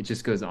 Like it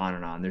just goes on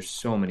and on. There's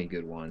so many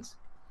good ones.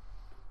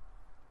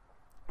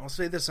 I'll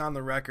say this on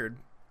the record.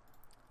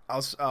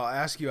 I'll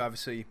ask you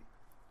obviously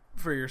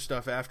for your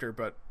stuff after,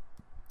 but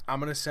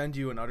I'm gonna send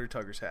you an Udder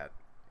Tuggers hat.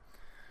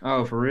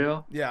 Oh, for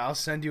real? Yeah, I'll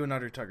send you an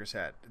Udder Tuggers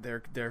hat.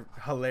 They're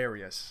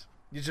hilarious.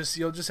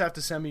 You'll just have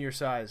to send me your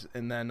size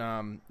and then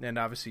and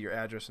obviously your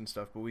address and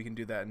stuff, but we can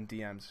do that in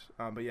DMs.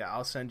 But yeah,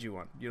 I'll send you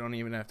one. You don't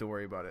even have to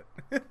worry about it.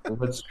 Well,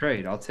 that's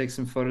great. I'll take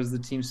some photos of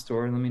the team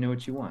store and let me know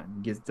what you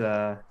want. Get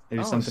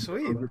maybe something.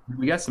 Sweet.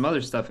 We got some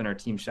other stuff in our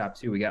team shop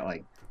too. We got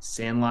like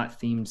Sandlot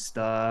themed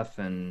stuff,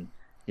 and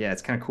yeah,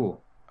 it's kind of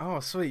cool. Oh,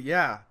 sweet.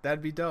 Yeah,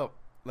 that'd be dope.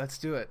 Let's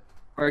do it.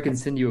 Or I can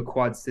send you a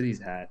Quad Cities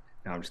hat.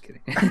 No, I'm just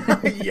kidding.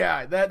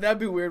 Yeah, that'd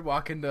be weird.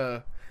 Walk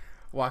into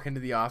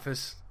the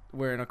office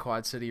wearing a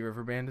Quad City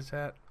River Bandits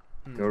hat.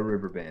 Go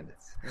River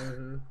Bandits.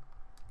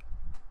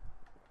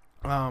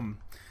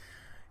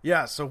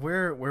 Yeah. So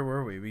where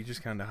were we? We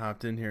just kind of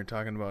hopped in here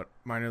talking about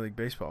minor league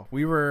baseball.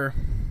 We were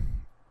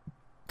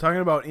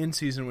talking about in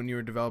season when you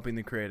were developing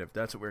the creative.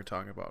 That's what we were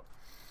talking about.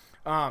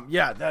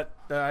 Yeah. That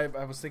I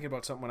was thinking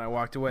about something when I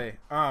walked away.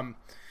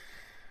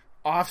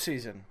 Off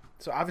season.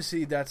 So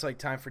obviously that's like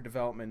time for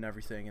development and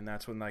everything, and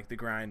that's when like the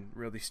grind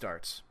really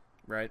starts,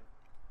 right?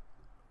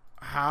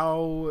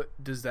 How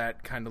does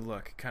that kind of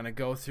look? Kind of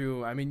go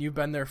through. I mean, you've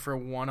been there for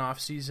one off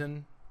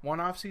season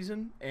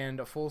and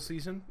a full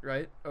season,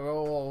 right?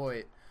 Oh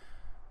wait,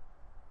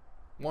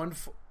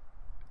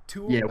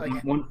 two. Yeah,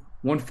 like,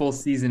 one full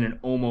season and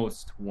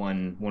almost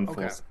one full.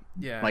 Okay. Season.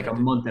 Yeah, like a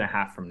month and a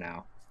half from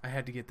now. I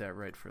had to get that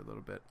right for a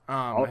little bit.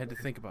 I had to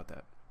think about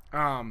that.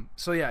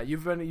 So yeah,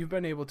 you've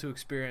been able to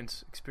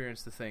experience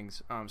the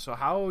things. So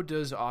how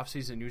does off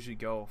season usually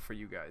go for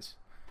you guys?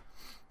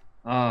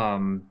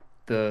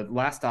 The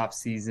last off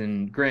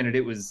season, granted,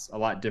 it was a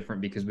lot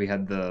different because we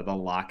had the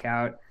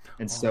lockout,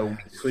 and so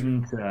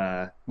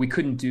we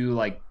couldn't do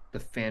like the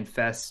Fan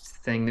Fest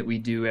thing that we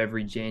do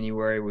every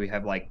January, where we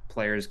have like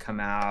players come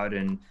out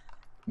and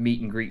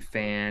meet and greet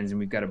fans, and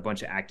we've got a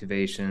bunch of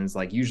activations.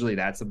 Like usually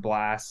that's a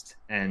blast,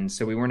 and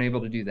so we weren't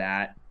able to do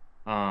that.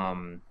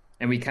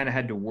 And we kind of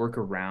had to work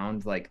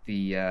around like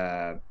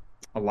the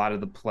a lot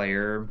of the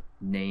player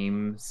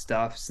name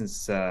stuff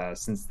since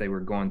they were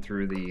going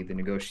through the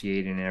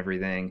negotiating and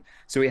everything.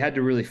 So we had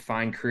to really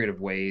find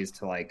creative ways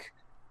to like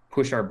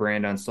push our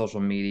brand on social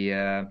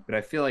media. But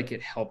I feel like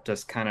it helped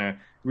us kind of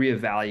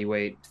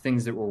reevaluate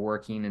things that were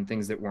working and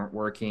things that weren't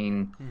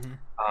working.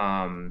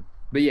 Mm-hmm.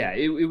 But yeah,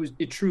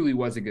 it truly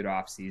was a good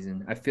off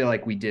season. I feel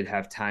like we did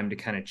have time to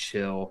kind of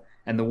chill.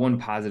 And the one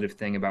positive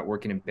thing about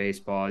working in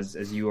baseball is,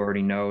 as you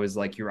already know, is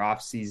like your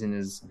off season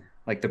is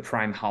like the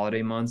prime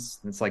holiday months.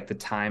 It's like the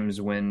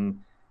times when,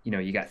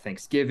 you got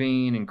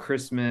Thanksgiving and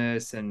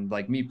Christmas. And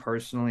like me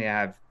personally, I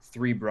have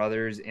three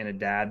brothers and a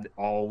dad,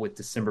 all with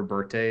December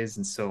birthdays.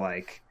 And so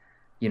like,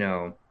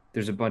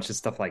 there's a bunch of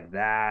stuff like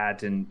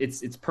that. And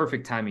it's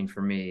perfect timing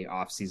for me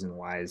off season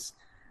wise.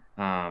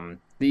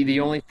 The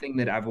only thing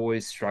that I've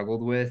always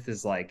struggled with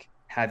is like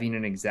having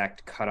an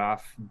exact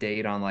cutoff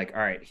date on like,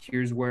 all right,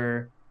 here's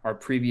where our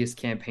previous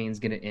campaign's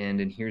going to end,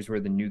 and here's where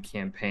the new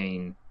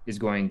campaign is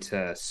going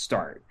to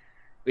start.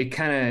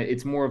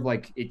 It's more of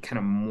like it kind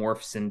of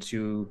morphs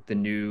into the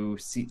new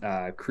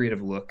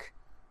creative look.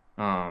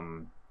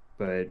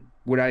 But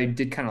what I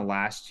did kind of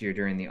last year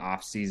during the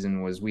off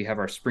season was we have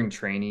our spring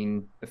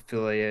training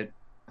affiliate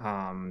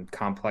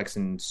complex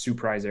in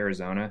Surprise,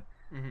 Arizona.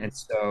 Mm-hmm. And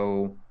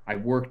so I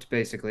worked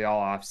basically all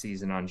off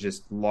season on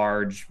just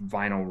large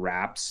vinyl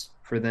wraps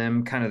for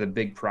them, kind of the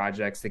big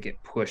projects that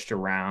get pushed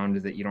around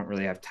that you don't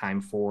really have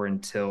time for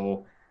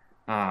until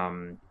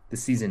the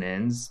season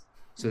ends.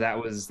 So that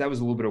was a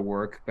little bit of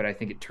work, but I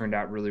think it turned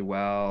out really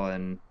well.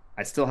 And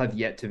I still have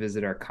yet to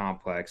visit our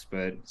complex,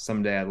 but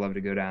someday I'd love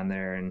to go down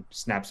there and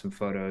snap some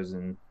photos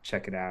and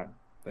check it out.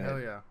 But, Hell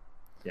yeah.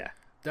 Yeah.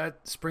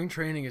 That spring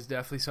training is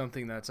definitely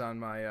something that's on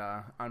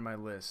my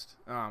list.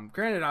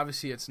 Granted,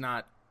 obviously it's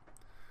not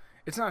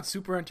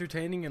super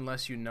entertaining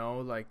unless you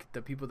know like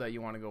the people that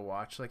you want to go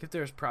watch. Like if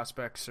there's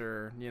prospects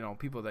or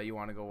people that you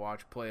want to go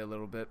watch play a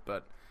little bit,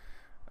 but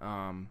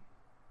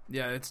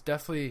yeah, it's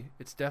definitely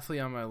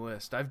on my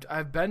list.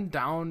 I've been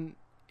down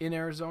in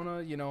Arizona,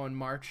 in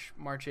March,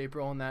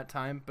 April, in that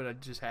time, but I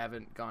just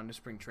haven't gone to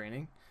spring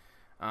training.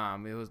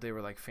 They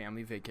were like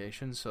family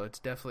vacations, so it's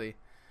definitely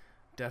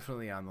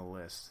on the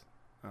list.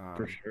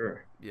 For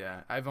sure.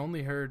 Yeah, I've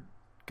only heard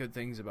good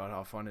things about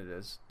how fun it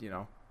is.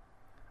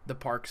 The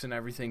parks and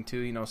everything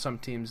too. Some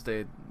teams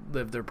they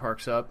live their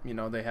parks up.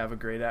 They have a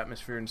great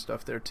atmosphere and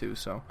stuff there too.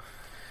 So,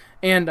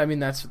 and I mean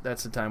that's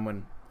the time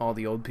when all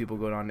the old people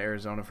go down to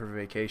Arizona for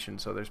vacation.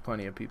 So there's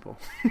plenty of people.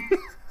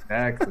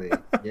 Exactly.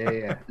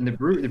 Yeah. And the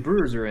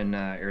Brewers are in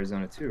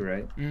Arizona too,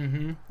 right?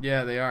 Mm-hmm.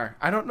 Yeah, they are.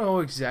 I don't know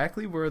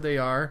exactly where they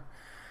are.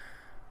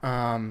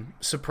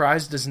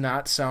 Surprise does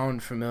not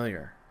sound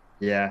familiar.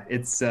 Yeah,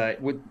 it's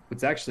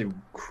what's actually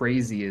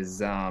crazy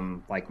is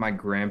like my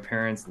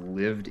grandparents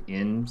lived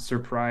in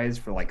Surprise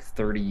for like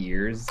 30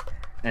 years.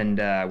 And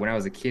when I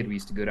was a kid, we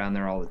used to go down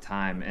there all the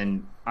time.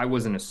 And I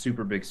wasn't a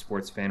super big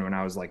sports fan when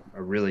I was like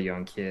a really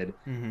young kid.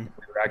 Mm-hmm.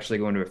 We were actually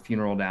going to a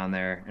funeral down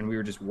there, and we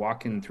were just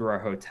walking through our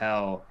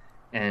hotel,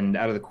 and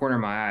out of the corner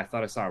of my eye, I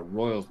thought I saw a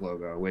Royals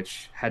logo,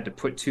 which had to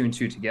put two and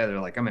two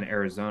together. Like, I'm in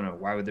Arizona.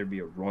 Why would there be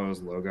a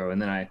Royals logo?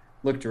 And then I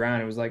looked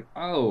around. It was like,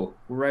 oh,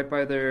 we're right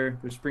by their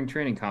spring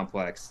training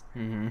complex.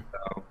 Mm-hmm.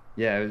 So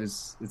yeah,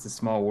 it's a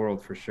small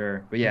world for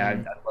sure. But yeah,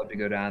 Mm-hmm. I'd love to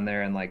go down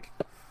there and like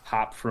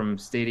hop from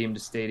stadium to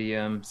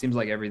stadium. Seems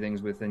like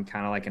everything's within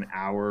kind of like an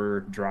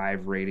hour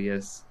drive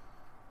radius.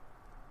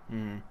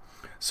 Mm-hmm.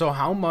 So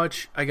how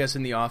much, I guess,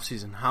 in the off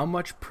season, how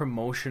much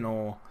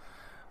promotional,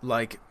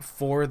 like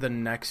for the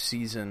next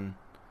season,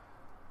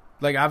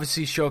 like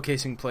obviously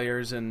showcasing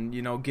players and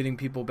getting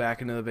people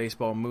back into the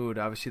baseball mood,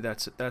 obviously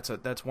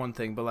that's one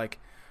thing, but like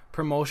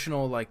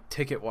promotional, like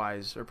ticket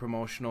wise, or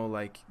promotional,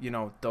 like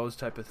those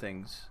type of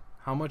things,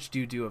 how much do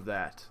you do of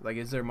that? Like,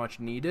 is there much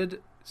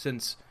needed,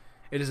 since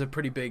it is a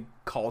pretty big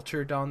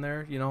culture down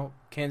there,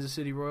 Kansas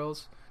City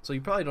Royals, so you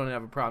probably don't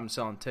have a problem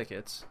selling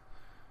tickets.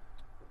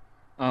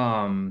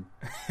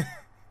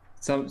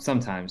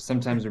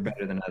 Sometimes are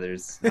better than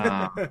others.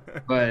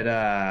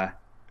 But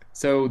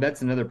so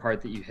that's another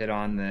part that you hit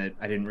on that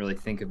I didn't really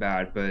think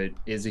about, but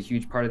is a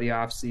huge part of the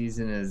off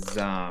season is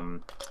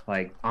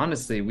like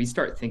honestly, we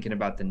start thinking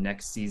about the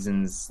next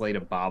season's slate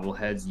of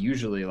bobbleheads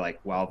usually like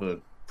while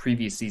the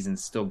previous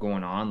season's still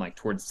going on, like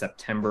towards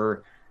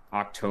September,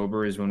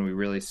 October is when we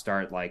really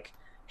start like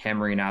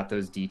hammering out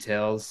those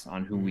details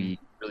on who we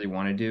really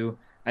want to do.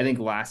 I think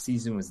last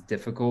season was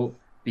difficult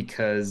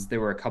because there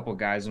were a couple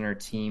guys on our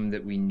team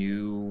that we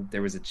knew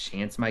there was a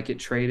chance might get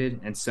traded.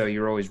 And so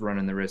you're always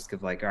running the risk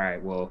of like, all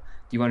right, well,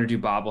 do you want to do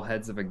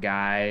bobbleheads of a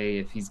guy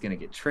if he's going to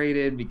get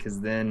traded? Because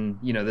then,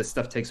 this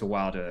stuff takes a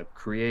while to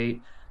create.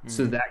 Mm-hmm.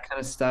 So that kind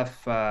of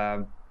stuff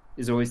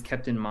is always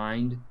kept in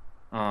mind.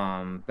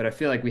 But I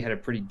feel like we had a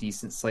pretty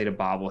decent slate of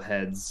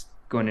bobbleheads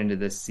going into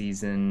this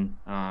season.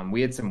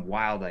 We had some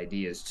wild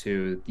ideas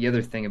too. The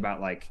other thing about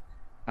like,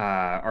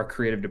 our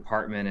creative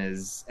department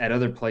is at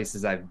other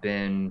places I've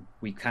been,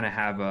 we kind of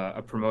have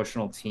a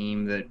promotional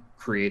team that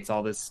creates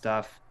all this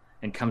stuff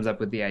and comes up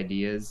with the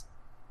ideas.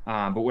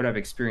 But what I've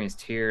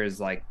experienced here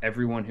is like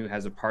everyone who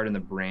has a part in the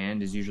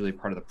brand is usually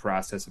part of the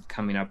process of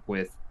coming up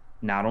with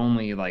not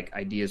only like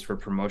ideas for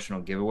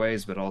promotional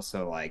giveaways, but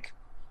also like,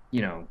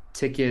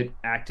 ticket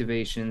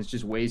activations,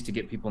 just ways to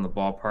get people in the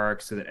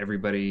ballpark so that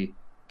everybody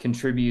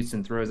contributes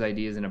and throws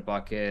ideas in a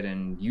bucket.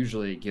 And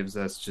usually it gives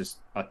us just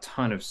a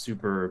ton of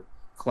super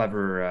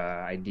clever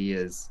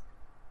ideas.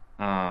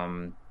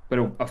 But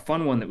a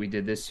fun one that we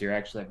did this year,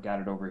 actually, I've got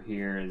it over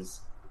here,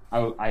 is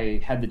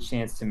I had the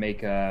chance to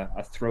make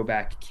a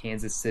throwback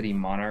Kansas City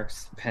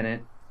Monarchs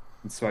pennant.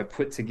 And so I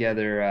put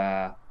together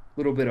a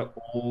little bit of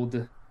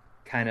old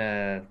kind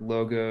of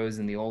logos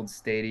in the old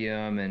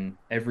stadium. And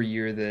every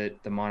year that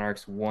the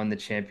Monarchs won the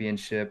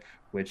championship,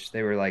 which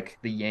they were like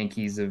the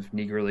Yankees of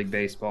Negro League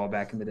Baseball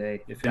back in the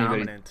day, if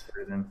anybody's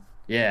heard of them.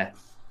 Yeah.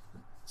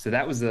 So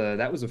that was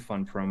a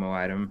fun promo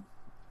item.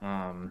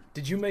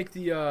 Did you make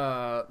the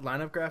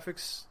lineup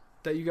graphics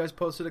that you guys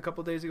posted a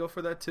couple days ago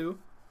for that too?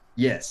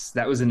 Yes,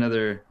 that was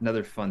another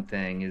fun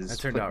thing. Is that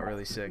turned out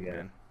really sick,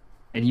 man.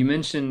 And you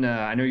mentioned,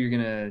 I know you're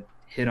gonna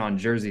hit on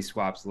jersey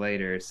swaps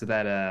later. So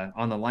that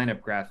on the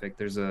lineup graphic,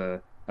 there's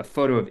a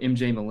photo of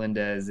MJ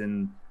Melendez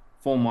in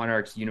full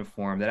Monarchs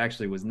uniform. That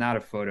actually was not a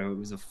photo; it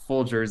was a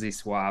full jersey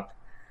swap.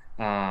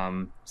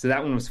 So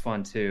that one was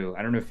fun too.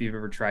 I don't know if you've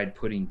ever tried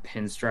putting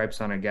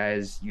pinstripes on a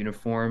guy's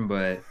uniform,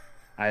 but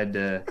I had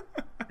to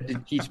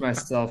teach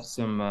myself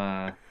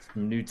some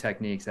new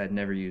techniques I'd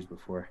never used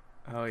before.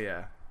 Oh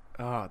yeah.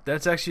 Oh,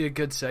 that's actually a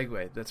good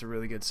segue. That's a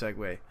really good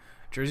segue.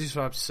 Jersey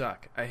swaps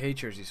suck. I hate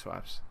jersey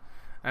swaps.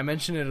 I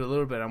mentioned it a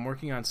little bit. I'm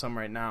working on some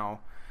right now.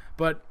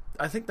 But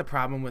I think the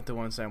problem with the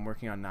ones that I'm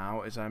working on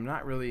now is I'm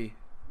not really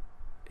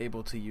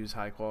able to use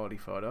high-quality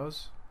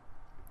photos.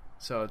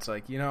 So it's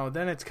like,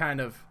 then it's kind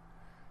of,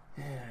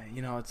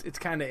 it's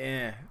kind of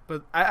eh.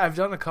 But I've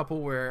done a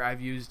couple where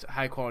I've used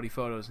high-quality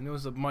photos, and it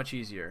was much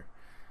easier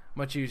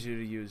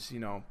to use,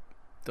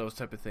 those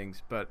type of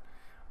things. But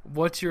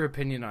what's your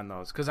opinion on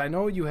those? Because I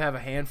know you have a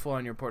handful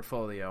on your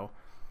portfolio.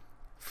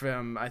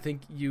 I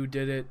think you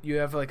did it. You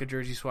have like a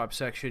jersey swap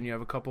section. You have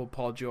a couple of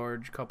Paul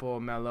George, a couple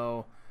of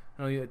Melo.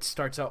 I know it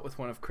starts out with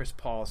one of Chris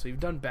Paul. So you've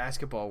done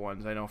basketball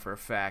ones, I know for a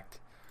fact.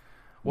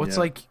 What's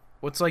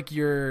like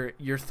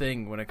your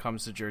thing when it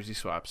comes to jersey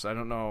swaps? I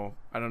don't know.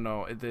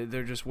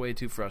 They're just way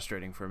too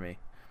frustrating for me.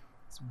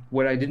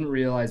 What I didn't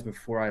realize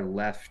before I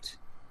left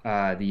the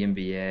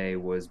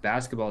NBA was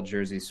basketball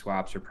jersey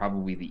swaps are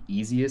probably the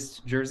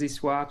easiest jersey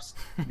swaps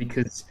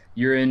because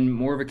you're in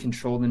more of a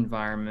controlled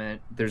environment.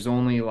 There's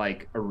only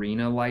like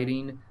arena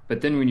lighting,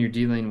 but then when you're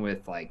dealing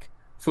with like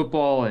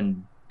football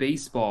and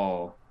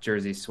baseball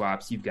jersey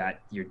swaps, you've got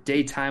your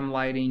daytime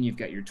lighting, you've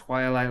got your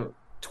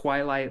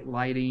twilight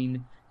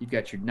lighting, you've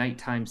got your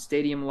nighttime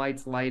stadium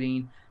lights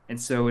lighting, and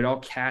so it all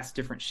casts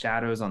different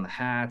shadows on the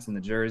hats and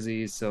the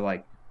jerseys. So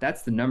like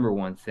that's the number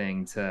one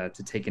thing to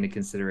take into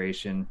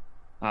consideration.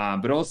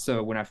 But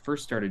also, when I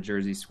first started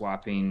jersey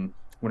swapping,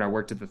 when I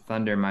worked at the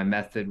Thunder, my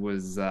method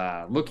was,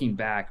 looking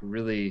back,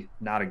 really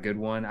not a good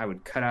one. I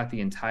would cut out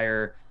the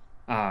entire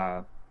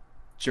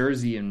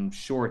jersey and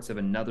shorts of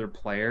another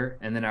player,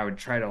 and then I would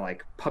try to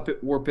like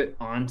puppet warp it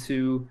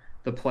onto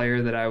the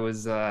player that I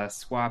was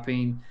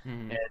swapping.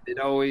 And it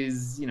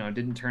always,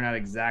 didn't turn out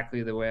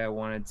exactly the way I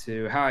wanted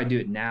to. How I do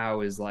it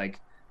now is like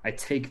I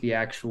take the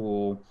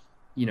actual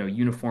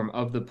uniform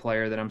of the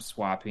player that I'm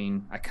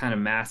swapping. I kind of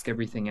mask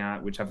everything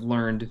out, which I've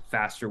learned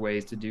faster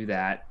ways to do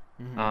that.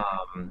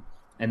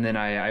 And then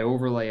I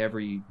overlay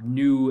every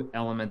new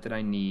element that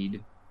I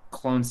need,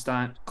 clone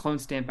stamp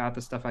out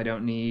the stuff I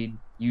don't need,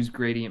 use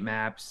gradient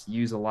maps,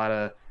 use a lot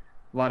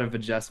of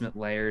adjustment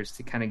layers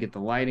to kind of get the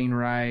lighting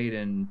right.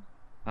 And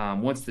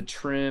once the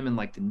trim and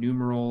like the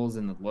numerals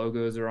and the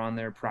logos are on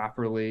there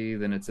properly,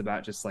 then it's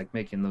about just like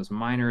making those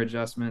minor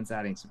adjustments,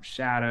 adding some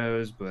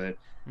shadows. But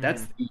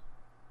that's the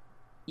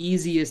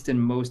easiest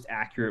and most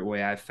accurate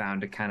way I've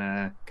found to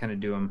kind of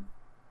do them.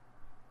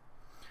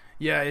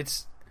 Yeah,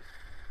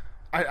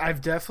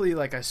 I've definitely,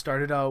 like, I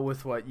started out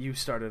with what you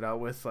started out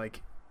with,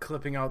 like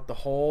clipping out the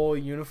whole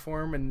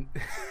uniform and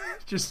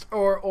just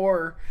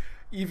or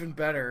even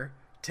better,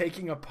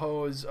 taking a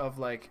pose of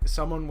like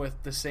someone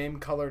with the same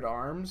colored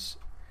arms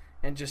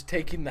and just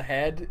taking the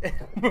head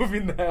and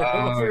moving the head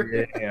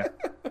over. Yeah.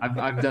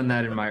 I've done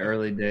that in my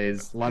early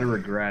days. A lot of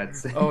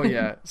regrets. Oh,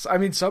 yeah. So, I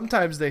mean,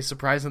 sometimes they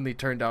surprisingly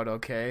turned out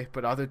okay,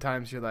 but other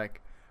times you're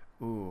like,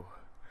 ooh.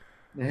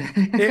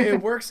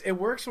 it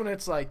works when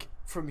it's like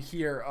from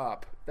here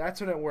up.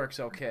 That's when it works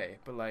okay.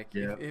 But like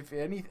if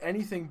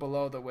anything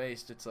below the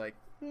waist, it's like,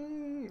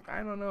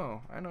 I don't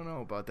know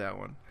about that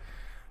one.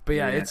 But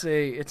yeah, it's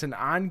an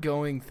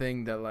ongoing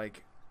thing that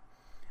like,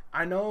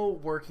 I know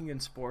working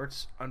in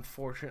sports,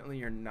 unfortunately,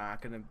 you're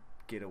not going to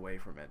get away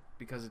from it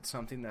because it's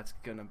something that's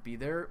going to be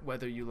there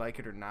whether you like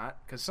it or not.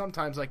 Because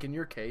sometimes, like in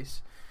your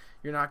case,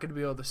 you're not going to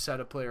be able to set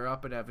a player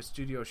up and have a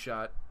studio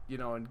shot,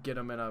 and get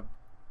them in a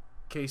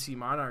KC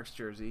Monarchs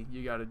jersey.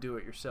 You got to do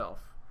it yourself.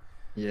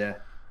 Yeah.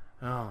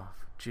 Oh,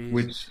 jeez.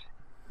 Which,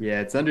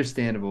 it's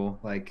understandable.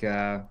 Like,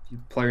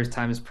 players'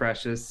 time is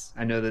precious.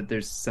 I know that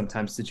there's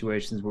sometimes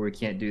situations where we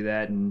can't do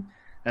that, and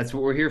that's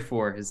what we're here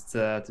for, is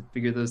to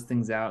figure those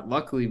things out.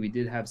 Luckily, we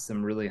did have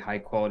some really high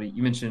quality.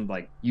 You mentioned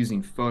like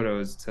using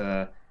photos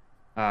to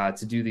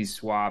to do these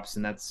swaps,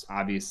 and that's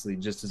obviously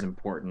just as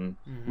important.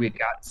 We had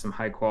got some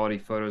high quality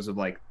photos of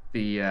like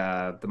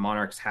the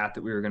Monarchs hat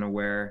that we were going to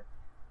wear,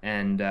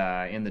 and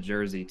in the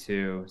jersey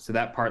too. So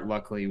that part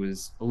luckily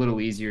was a little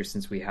easier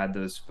since we had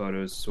those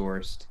photos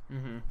sourced.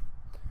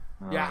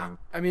 Yeah,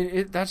 I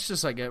mean that's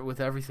just like it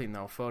with everything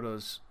though.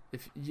 Photos,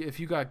 if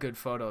you got good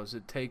photos,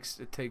 it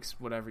takes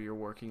whatever you're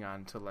working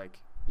on to like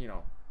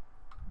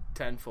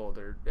tenfold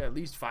or at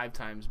least 5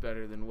 times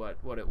better than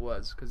what it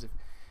was. Because if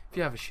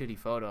you have a shitty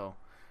photo,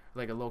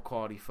 like a low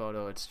quality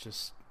photo, it's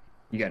just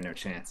you got no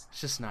chance.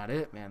 It's just not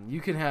it, man. You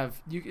can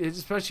have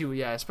especially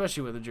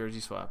with a jersey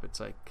swap.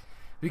 It's like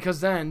because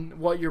then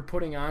what you're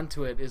putting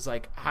onto it is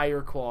like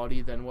higher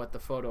quality than what the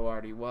photo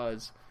already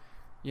was.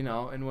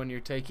 And when you're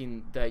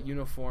taking that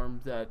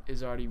uniform that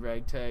is already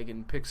ragtag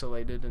and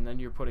pixelated, and then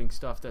you're putting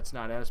stuff that's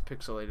not as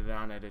pixelated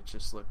on it, it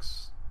just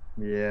looks.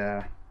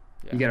 Yeah.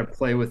 You got to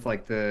play with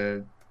like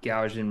the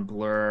Gaussian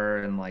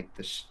blur and like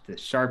the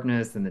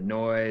sharpness and the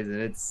noise,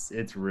 and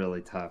it's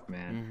really tough,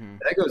 man.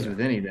 That goes with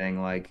anything.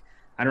 Like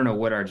I don't know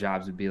what our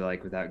jobs would be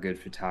like without good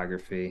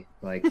photography.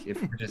 Like if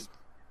we're just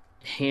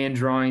hand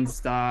drawing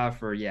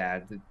stuff, or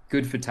the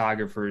good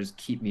photographers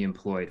keep me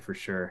employed for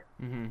sure.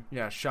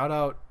 Yeah, shout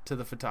out to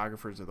the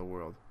photographers of the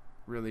world.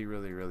 Really,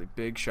 really, really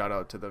big shout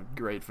out to the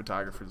great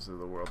photographers of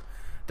the world.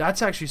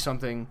 That's actually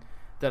something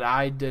that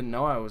I didn't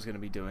know I was going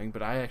to be doing,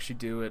 but I actually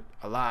do it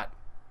a lot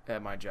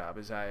at my job.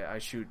 Is I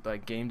shoot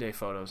like game day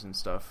photos and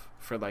stuff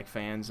for like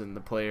fans and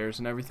the players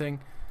and everything.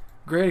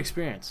 Great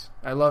experience.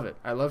 I love it.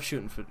 I love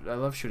shooting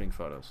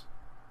photos.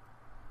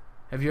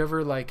 Have you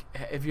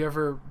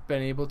ever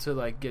been able to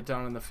like get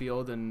down in the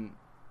field and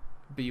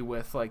be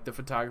with like the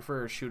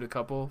photographer or shoot a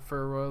couple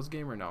for a Royals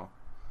game or no?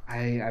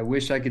 I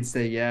wish I could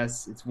say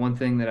yes. It's one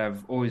thing that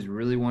I've always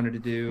really wanted to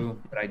do,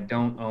 but I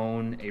don't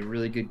own a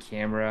really good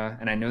camera.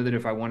 And I know that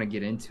if I want to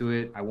get into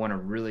it, I want to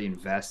really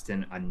invest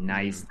in a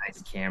nice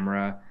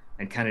camera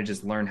and kind of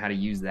just learn how to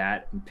use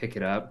that and pick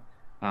it up.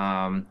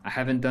 I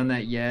haven't done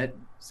that yet.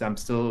 So I'm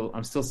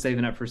still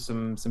saving up for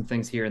some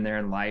things here and there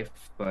in life,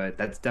 but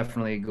that's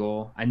definitely a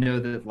goal. I know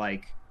that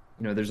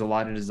there's a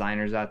lot of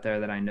designers out there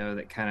that I know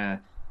that kind of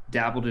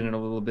dabbled in it a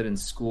little bit in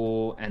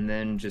school and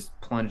then just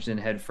plunged in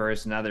head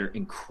first. And now they're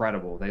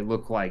incredible. They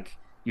look like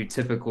your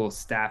typical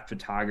staff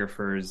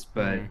photographers,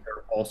 but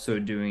they're also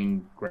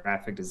doing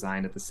graphic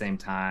design at the same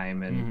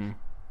time. And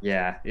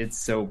it's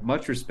so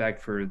much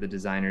respect for the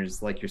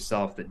designers like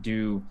yourself that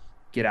do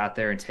get out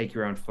there and take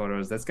your own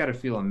photos. That's got to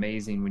feel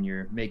amazing when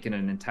you're making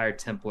an entire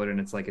template and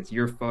it's like it's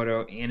your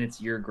photo and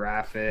it's your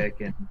graphic,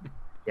 and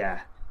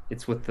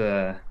it's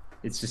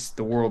just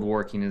the world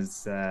working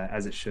as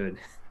it should.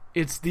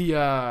 It's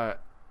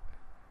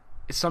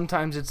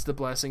sometimes it's the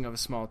blessing of a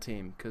small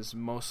team, because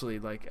mostly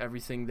like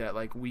everything that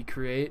like we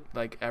create,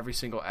 like every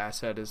single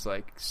asset is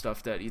like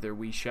stuff that either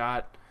we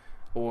shot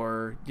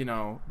or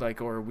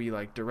or we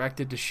like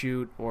directed to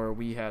shoot, or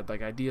we had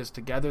like ideas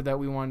together that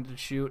we wanted to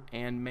shoot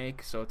and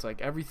make. So it's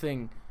like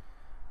everything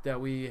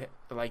that we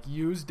like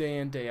use day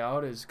in day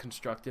out is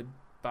constructed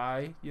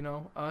by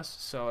us.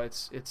 So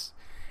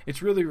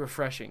it's really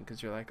refreshing,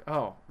 because you're like,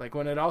 oh, like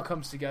when it all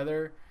comes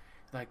together,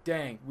 like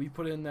dang, we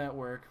put in that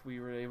work,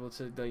 we were able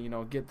to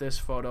get this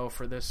photo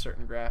for this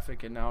certain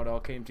graphic, and now it all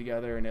came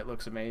together and it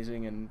looks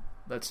amazing, and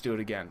let's do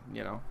it again.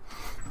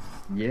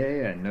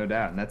 Yeah, no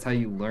doubt. And that's how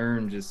you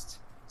learn just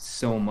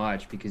so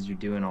much, because you're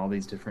doing all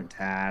these different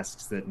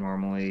tasks that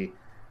normally,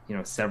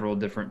 several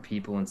different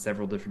people in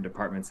several different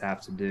departments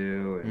have to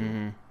do,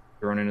 and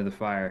thrown into the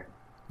fire.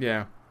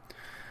 Yeah.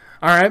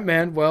 All right,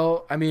 man.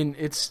 Well, I mean,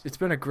 it's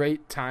been a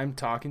great time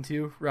talking to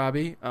you,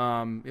 Robbie.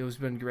 It was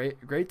been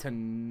great to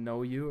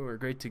know you, or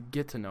great to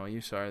get to know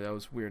you. Sorry, that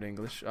was weird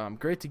English.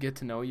 Great to get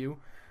to know you.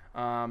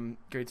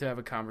 Great to have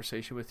a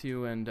conversation with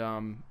you.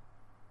 And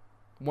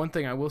one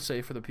thing I will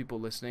say for the people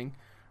listening,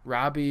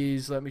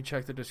 Robbie's, let me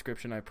check the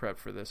description, I prepped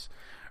for this.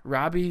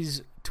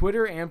 Robbie's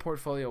Twitter and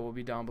portfolio will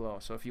be down below.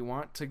 So if you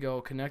want to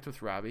go connect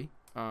with Robbie,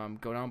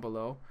 go down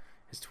below.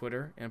 His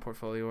Twitter and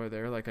portfolio are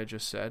there, like I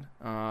just said.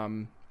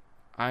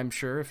 I'm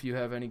sure if you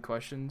have any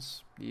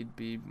questions, he'd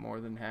be more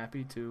than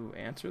happy to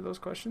answer those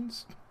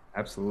questions.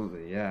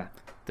 Absolutely, yeah.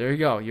 There you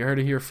go. You heard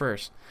it here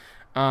first.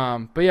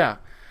 But yeah,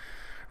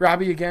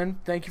 Robbie, again,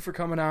 thank you for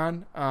coming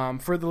on.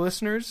 For the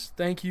listeners,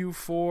 thank you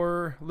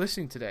for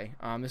listening today.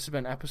 This has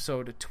been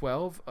episode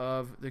 12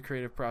 of the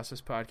Creative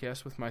Process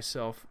Podcast with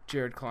myself,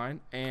 Jared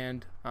Klein,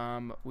 and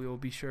we will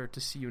be sure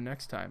to see you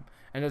next time.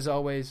 And as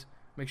always,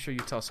 make sure you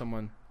tell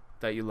someone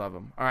that you love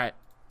them. All right,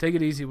 take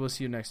it easy. We'll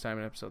see you next time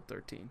in episode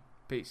 13.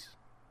 Peace.